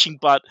overreaching,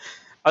 but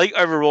I think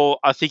overall,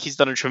 I think he's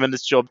done a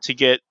tremendous job to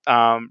get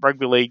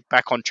rugby league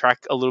back on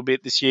track a little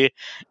bit this year.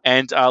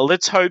 And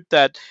let's hope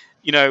that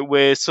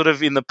we're sort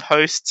of in the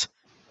post.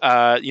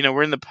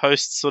 We're in the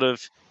post sort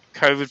of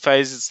COVID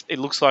phase. It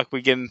looks like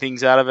we're getting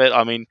things out of it.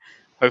 I mean,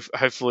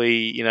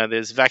 hopefully,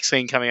 there's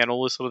vaccine coming out,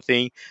 all this sort of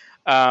thing.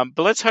 But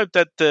let's hope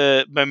that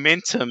the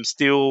momentum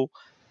still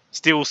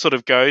sort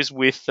of goes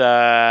with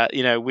PVL,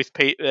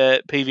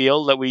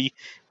 that we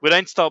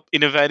don't stop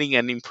innovating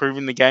and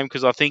improving the game,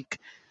 because I think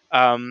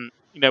we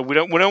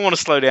don't want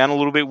to slow down a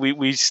little bit.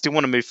 We still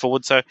want to move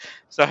forward. So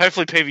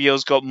hopefully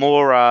PVL's got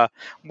more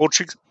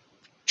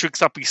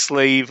tricks up his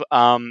sleeve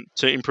to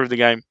improve the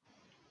game.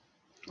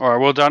 All right,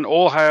 well done.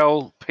 All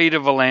hail Peter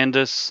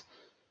V'landys.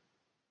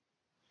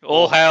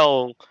 All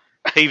hail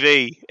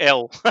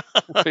PVL.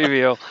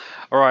 PVL.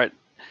 All right.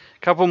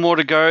 Couple more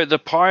to go. The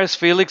Pius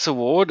Felix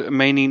Award,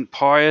 meaning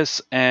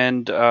pious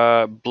and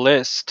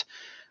blessed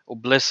or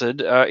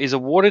blessed, is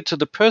awarded to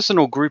the person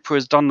or group who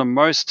has done the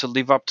most to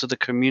live up to the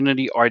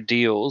community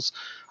ideals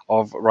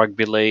of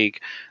rugby league.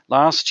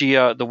 Last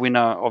year, the winner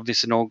of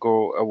this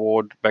inaugural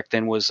award back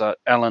then was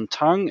Alan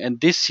Tongue,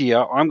 and this year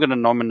I'm going to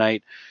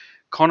nominate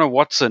Connor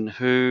Watson,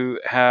 who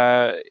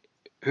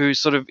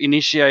sort of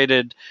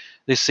initiated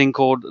this thing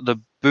called the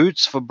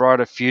Boots for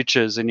Brighter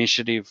Futures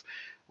initiative,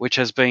 which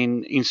has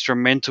been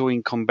instrumental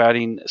in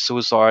combating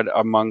suicide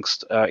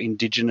amongst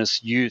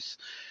Indigenous youth.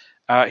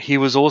 He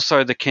was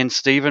also the Ken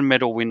Stephen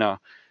Medal winner,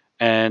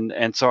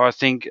 and so I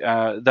think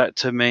that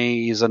to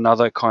me is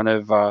another kind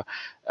of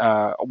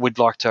would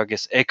like to, I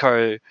guess,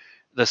 echo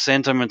the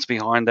sentiments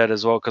behind that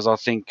as well, because I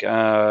think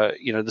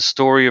the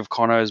story of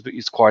Connor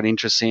is quite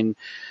interesting.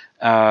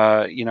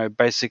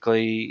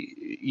 Basically,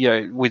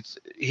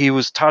 he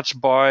was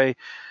touched by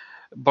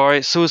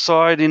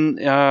suicide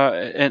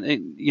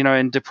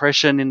and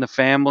depression in the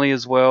family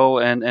as well,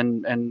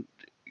 and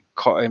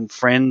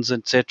friends,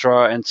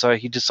 etc. And so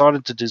he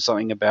decided to do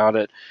something about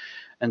it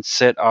and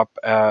set up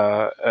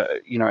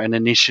an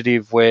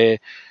initiative where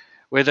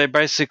they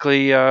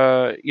basically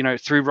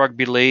through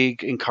rugby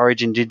league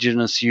encourage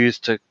Indigenous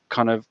youth to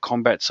kind of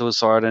combat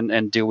suicide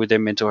and deal with their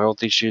mental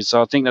health issues.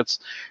 So I think that's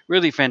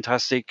really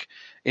fantastic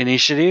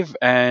initiative,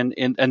 and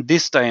in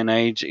this day and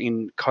age,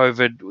 in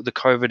the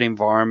COVID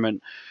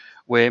environment,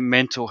 where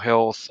mental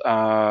health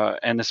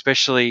and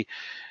especially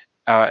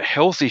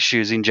health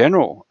issues in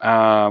general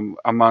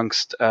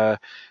amongst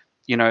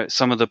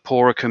some of the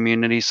poorer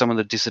communities, some of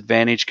the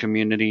disadvantaged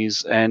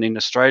communities, and in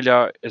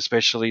Australia,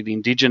 especially the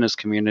Indigenous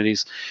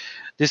communities,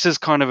 this is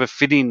kind of a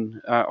fitting,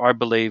 I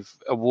believe,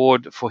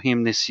 award for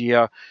him this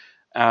year.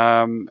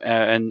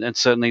 And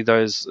certainly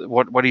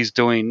what he's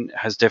doing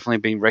has definitely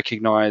been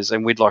recognised,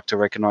 and we'd like to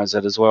recognise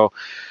that as well.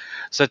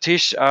 So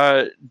Tish,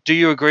 do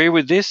you agree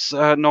with this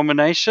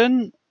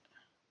nomination?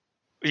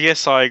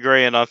 Yes, I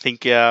agree, and I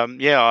think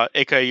I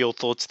echo your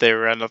thoughts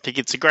there. And I think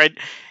it's a great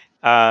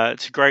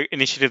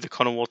initiative that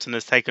Connor Watson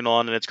has taken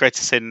on, and it's great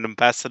to see an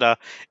ambassador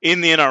in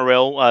the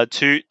NRL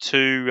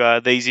to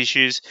these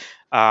issues.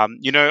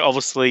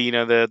 Obviously,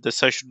 the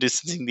social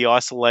distancing, the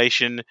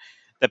isolation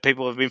that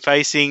people have been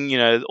facing.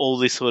 All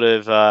this sort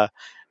of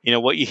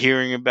what you're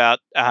hearing about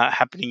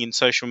happening in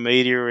social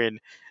media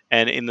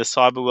and in the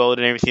cyber world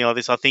and everything like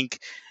this. I think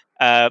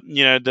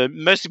the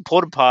most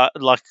important part,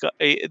 like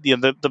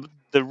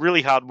the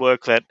really hard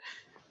work that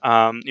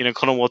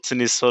Connor Watson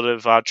is sort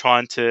of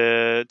trying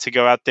to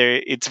go out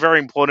there. It's very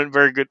important,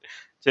 very good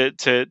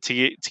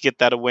to get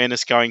that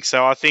awareness going.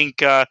 So I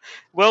think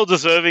well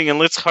deserving, and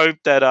let's hope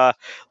that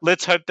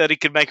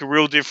it can make a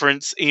real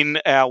difference in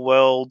our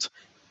world.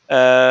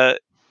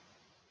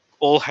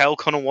 All hail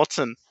Connor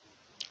Watson.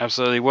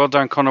 Absolutely. Well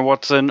done, Connor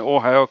Watson.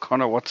 All hail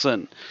Connor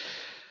Watson.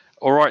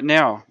 All right,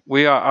 now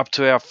we are up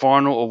to our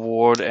final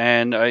award,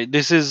 and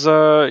this is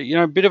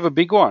a bit of a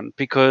big one,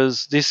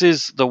 because this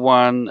is the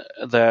one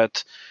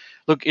that,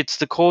 look, it's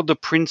called the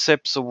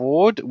Princeps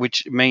Award,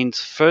 which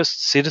means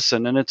first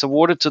citizen, and it's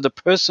awarded to the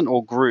person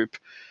or group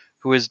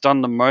who has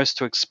done the most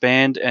to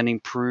expand and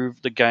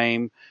improve the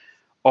game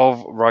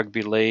of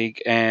rugby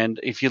league. And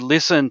if you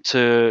listen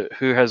to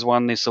who has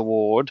won this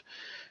award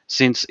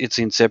since its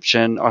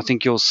inception, I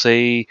think you'll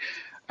see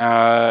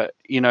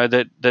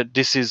that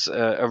this is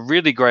a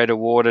really great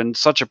award and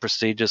such a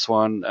prestigious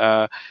one.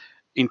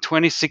 In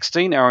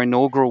 2016, our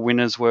inaugural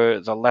winners were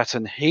the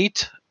Latin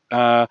Heat,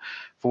 for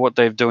what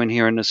they're doing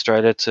here in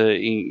Australia to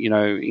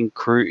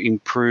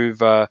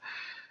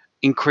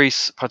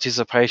increase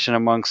participation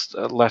amongst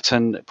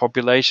Latin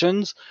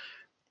populations.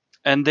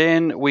 And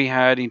then we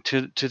had in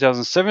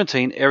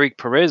 2017 Eric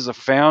Perez, the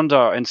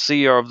founder and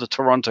CEO of the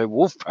Toronto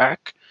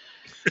Wolfpack.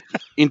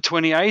 In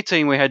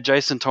 2018, we had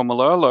Jason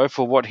Taumalolo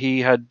for what he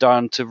had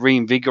done to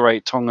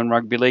reinvigorate Tongan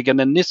Rugby League. And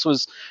then this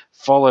was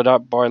followed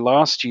up by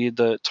last year,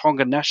 the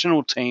Tonga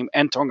national team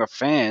and Tonga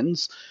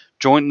fans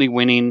jointly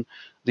winning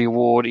the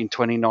award in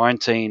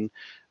 2019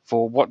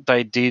 for what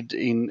they did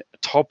in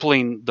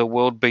toppling the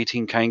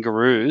world-beating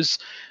Kangaroos,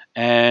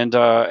 and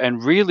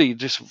really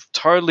just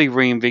totally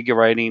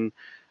reinvigorating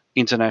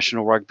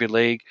international rugby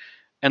league.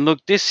 And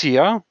look, this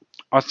year,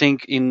 I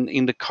think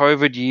in the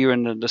COVID year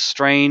and the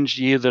strange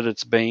year that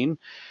it's been,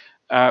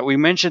 we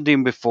mentioned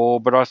him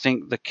before, but I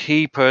think the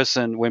key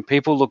person when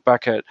people look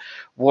back at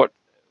what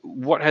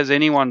has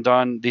anyone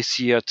done this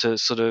year to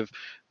sort of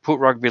put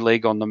rugby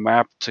league on the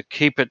map, to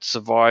keep it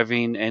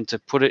surviving, and to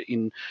put it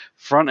in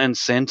front and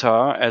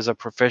center as a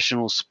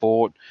professional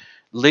sport,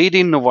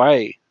 leading the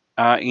way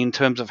in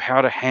terms of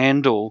how to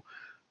handle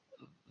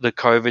the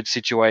COVID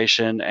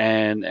situation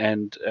and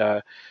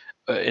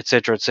et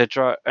cetera, et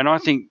cetera. And I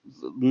think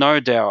no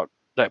doubt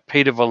that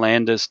Peter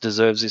V'landys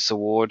deserves this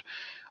award.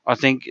 I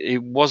think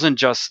it wasn't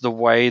just the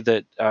way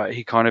that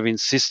he kind of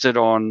insisted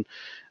on,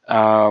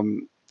 the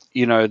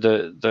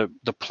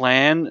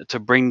plan to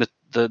bring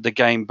the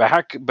game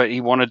back, but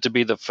he wanted to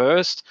be the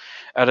first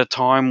at a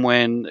time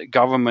when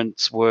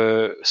governments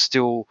were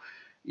still,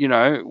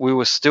 we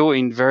were still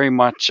in very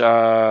much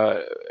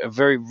a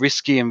very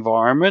risky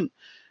environment.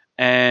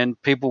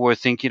 And people were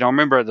thinking, I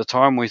remember at the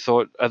time we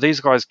thought, are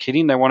these guys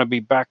kidding? They want to be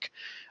back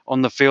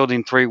on the field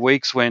in 3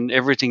 weeks when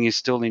everything is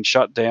still in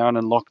shutdown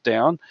and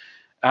lockdown.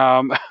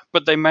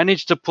 But they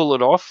managed to pull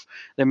it off.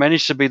 They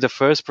managed to be the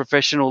first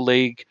professional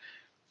league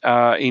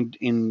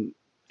in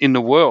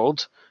the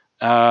world,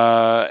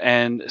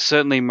 and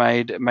certainly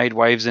made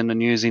waves in the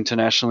news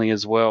internationally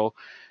as well.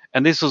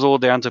 And this was all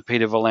down to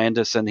Peter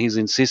V'landys and his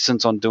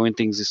insistence on doing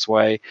things this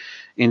way,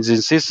 his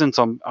insistence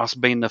on us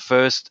being the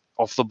first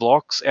off the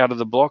blocks, out of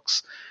the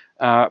blocks,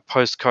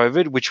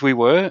 post-COVID, which we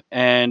were,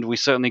 and we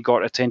certainly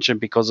got attention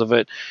because of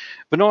it.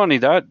 But not only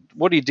that,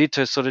 what he did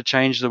to sort of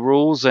change the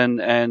rules and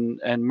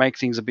make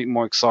things a bit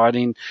more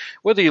exciting,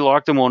 whether you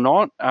like them or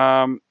not,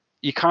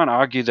 you can't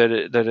argue that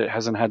it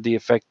hasn't had the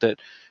effect that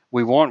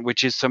we want,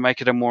 which is to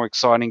make it a more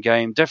exciting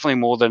game, definitely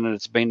more than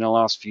it's been in the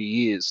last few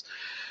years.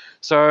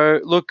 So,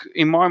 look,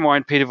 in my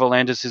mind, Peter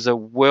V'landys is a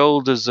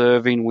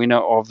well-deserving winner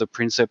of the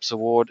Princeps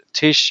Award.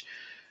 Tish,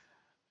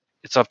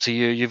 it's up to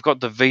you. You've got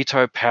the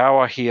veto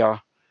power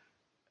here.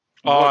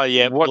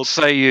 What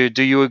say you?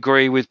 Do you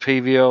agree with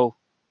PVL?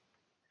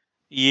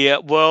 Yeah,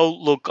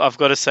 well, look, I've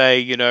got to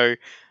say,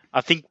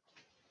 I think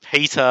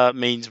Peter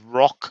means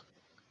rock.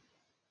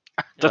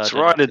 That's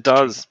right, it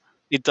does.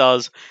 It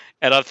does.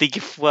 And I think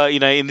if,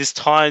 in these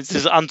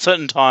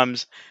uncertain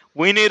times,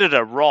 we needed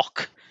a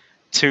rock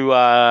to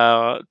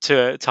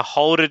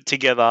hold it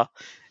together.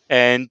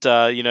 And,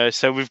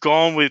 so we've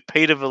gone with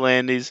Peter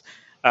V'landys,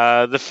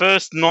 the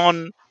first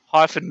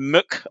non-hyphen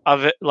Mook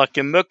of it. Like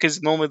a Mook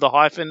is normally the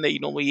hyphen that you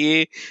normally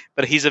hear,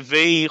 but he's a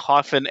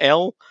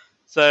V-L.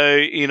 So,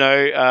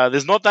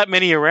 there's not that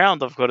many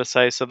around, I've got to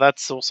say. So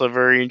that's also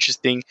very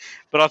interesting.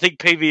 But I think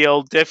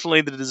PVL,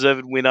 definitely the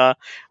deserved winner.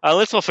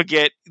 Let's not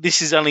forget,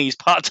 this is only his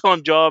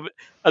part-time job.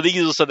 I think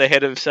he's also the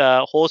head of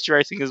horse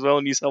racing as well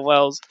in New South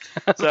Wales.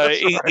 So,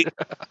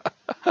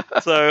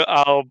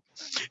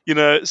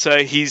 so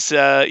he's,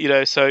 so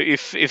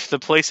if the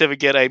police ever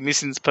get a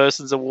missing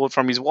persons award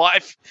from his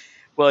wife,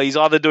 well, he's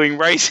either doing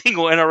racing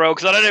or NRL,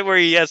 because I don't know where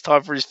he has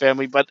time for his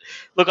family. But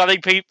look, I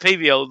think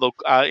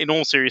PVL, in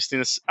all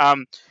seriousness,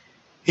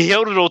 he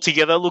held it all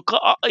together. Look,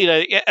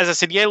 as I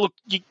said, look,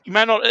 you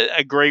may not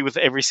agree with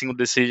every single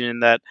decision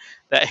that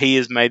he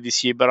has made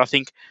this year, but I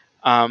think,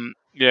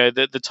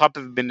 the type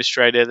of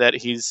administrator that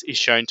he's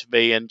shown to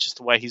be, and just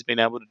the way he's been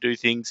able to do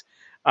things,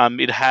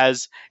 it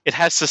has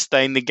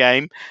sustained the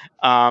game.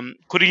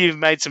 Could he have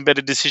made some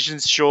better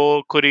decisions?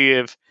 Sure. Could he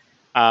have,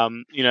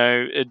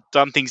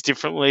 done things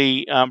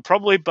differently?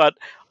 Probably. But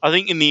I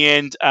think in the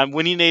end,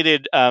 when he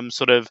needed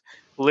sort of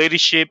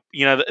leadership,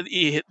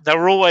 he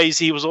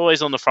was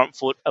always on the front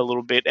foot a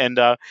little bit, and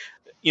the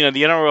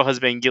NRL has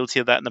been guilty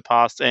of that in the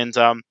past, and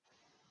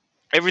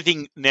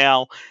everything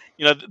now.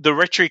 The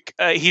rhetoric,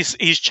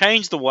 he's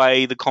changed the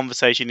way the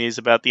conversation is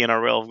about the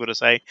NRL, I've got to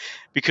say,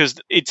 because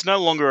it's no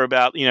longer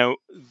about,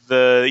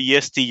 the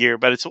yesteryear,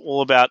 but it's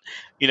all about,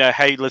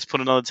 hey, let's put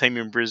another team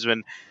in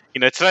Brisbane.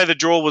 Today the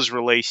draw was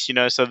released,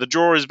 so the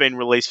draw has been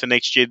released for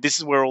next year. This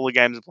is where all the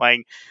games are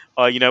playing.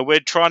 We're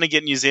trying to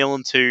get New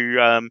Zealand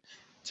to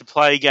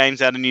play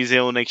games out of New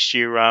Zealand next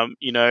year.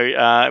 We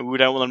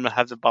don't want them to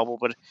have the bubble,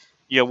 but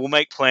we'll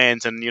make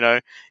plans, and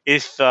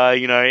if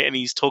and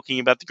he's talking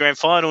about the grand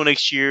final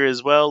next year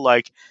as well,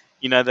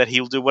 that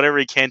he'll do whatever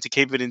he can to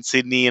keep it in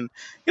Sydney, and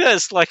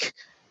it's like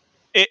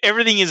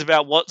everything is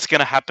about what's going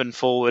to happen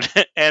forward,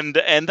 and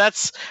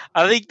that's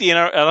I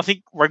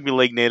think rugby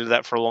league needed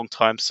that for a long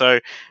time. So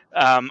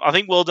I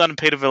think well done,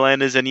 Peter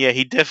V'landys, and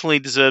he definitely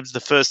deserves the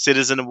first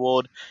Citizen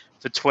Award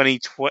for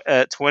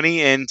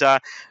 2020, and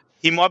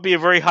he might be a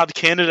very hard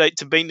candidate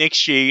to beat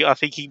next year. I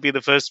think he'd be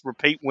the first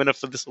repeat winner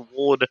for this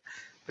award,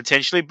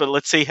 potentially, but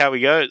let's see how he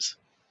goes.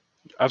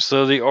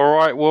 Absolutely. All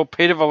right. Well,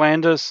 Peter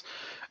V'landys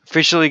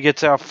officially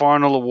gets our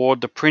final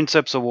award, the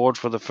Princeps Award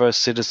for the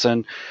first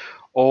Citizen.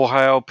 All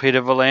hail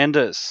Peter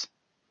V'landys.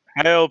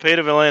 Hail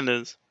Peter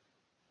V'landys.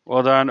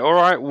 Well done. All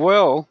right.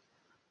 Well,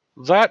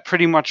 that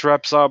pretty much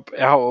wraps up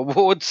our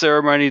award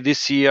ceremony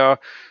this year.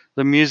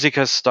 The music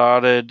has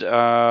started.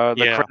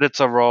 The credits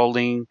are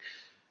rolling.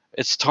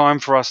 It's time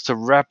for us to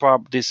wrap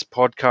up this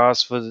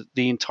podcast for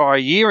the entire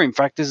year. In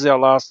fact, this is our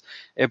last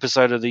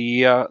episode of the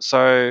year.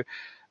 So,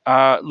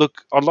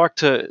 look, I'd like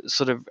to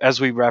sort of,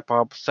 as we wrap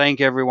up, thank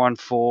everyone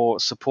for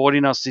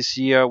supporting us this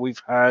year.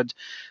 We've had a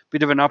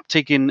bit of an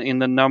uptick in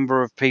the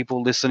number of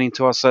people listening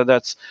to us. So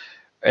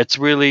it's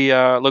really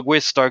look,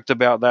 we're stoked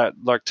about that.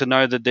 Like, to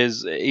know that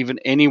there's even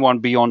anyone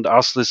beyond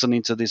us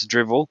listening to this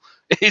drivel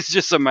is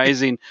just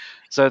amazing.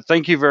 So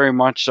thank you very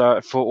much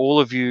for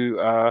all of you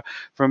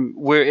from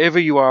wherever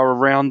you are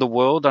around the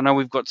world. I know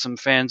we've got some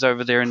fans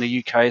over there in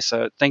the UK,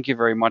 so thank you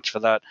very much for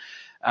that.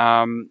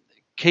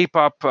 Keep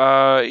up,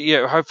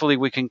 hopefully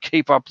we can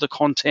keep up the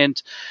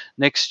content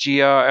next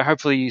year.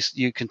 Hopefully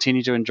you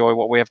continue to enjoy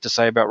what we have to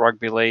say about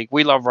rugby league.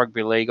 We love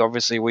rugby league.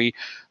 Obviously, we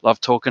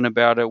love talking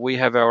about it. We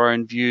have our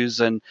own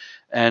views, and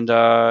we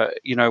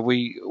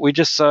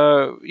just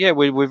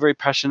we're very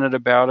passionate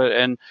about it.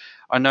 And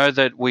I know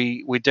that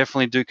we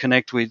definitely do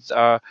connect with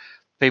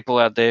people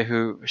out there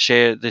who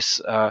share this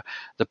the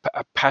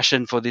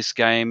passion for this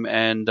game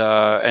and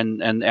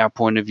our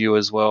point of view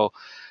as well.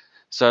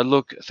 So,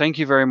 look, thank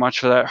you very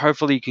much for that.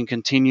 Hopefully, you can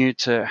continue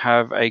to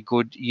have a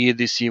good year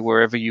this year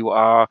wherever you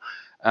are.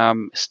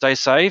 Stay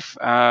safe,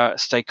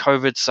 stay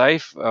COVID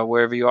safe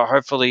wherever you are.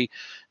 Hopefully,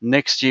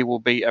 next year will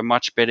be a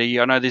much better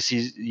year. I know this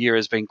year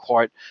has been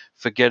quite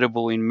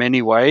forgettable in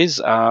many ways.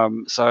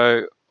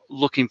 So,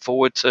 looking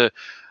forward to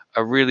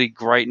a really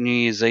great New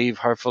Year's Eve.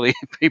 Hopefully,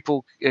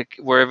 people,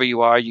 wherever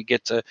you are, you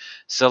get to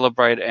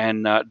celebrate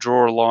and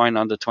draw a line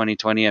under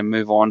 2020 and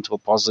move on to a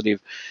positive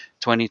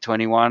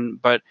 2021.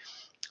 But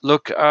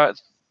look,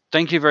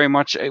 thank you very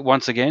much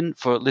once again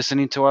for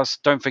listening to us.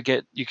 Don't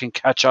forget, you can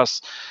catch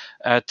us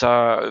at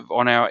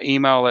on our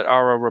email at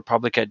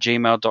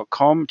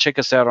rlrepublic@gmail.com. Check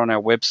us out on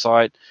our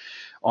website,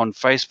 on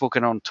Facebook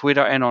and on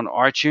Twitter and on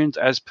iTunes,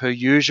 as per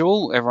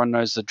usual. Everyone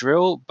knows the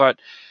drill. But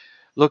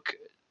look,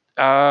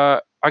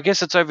 I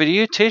guess it's over to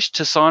you, Tish,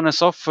 to sign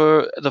us off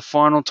for the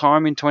final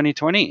time in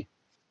 2020.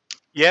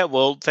 Yeah,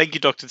 well, thank you,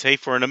 Dr. T,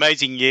 for an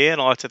amazing year. And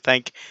I'd like to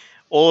thank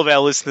all of our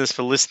listeners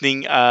for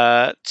listening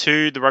to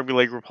the Rugby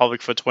League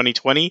Republic for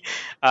 2020.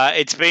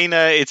 It's been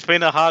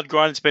a hard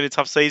grind. It's been a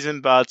tough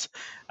season, but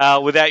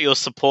without your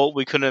support,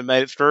 we couldn't have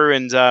made it through.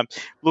 And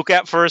look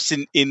out for us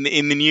in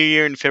the new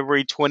year in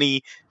February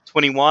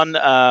 2021.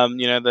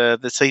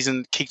 The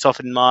season kicked off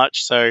in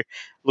March, so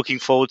looking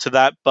forward to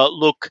that. But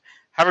look,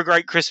 have a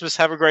great Christmas,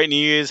 have a great New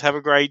Year's, have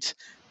a great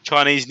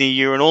Chinese New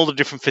Year and all the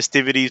different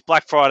festivities,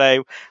 Black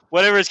Friday,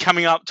 whatever is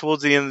coming up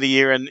towards the end of the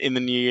year and in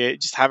the new year.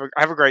 Just have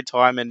a great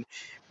time, and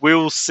we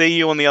will see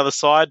you on the other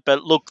side.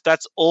 But look,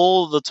 that's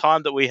all the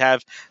time that we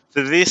have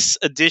for this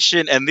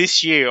edition and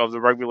this year of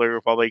the Rugby League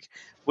Republic.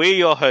 We're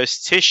your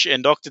hosts, Tish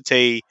and Dr.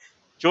 T.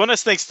 Join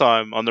us next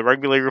time on the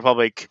Rugby League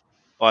Republic.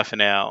 Bye for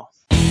now.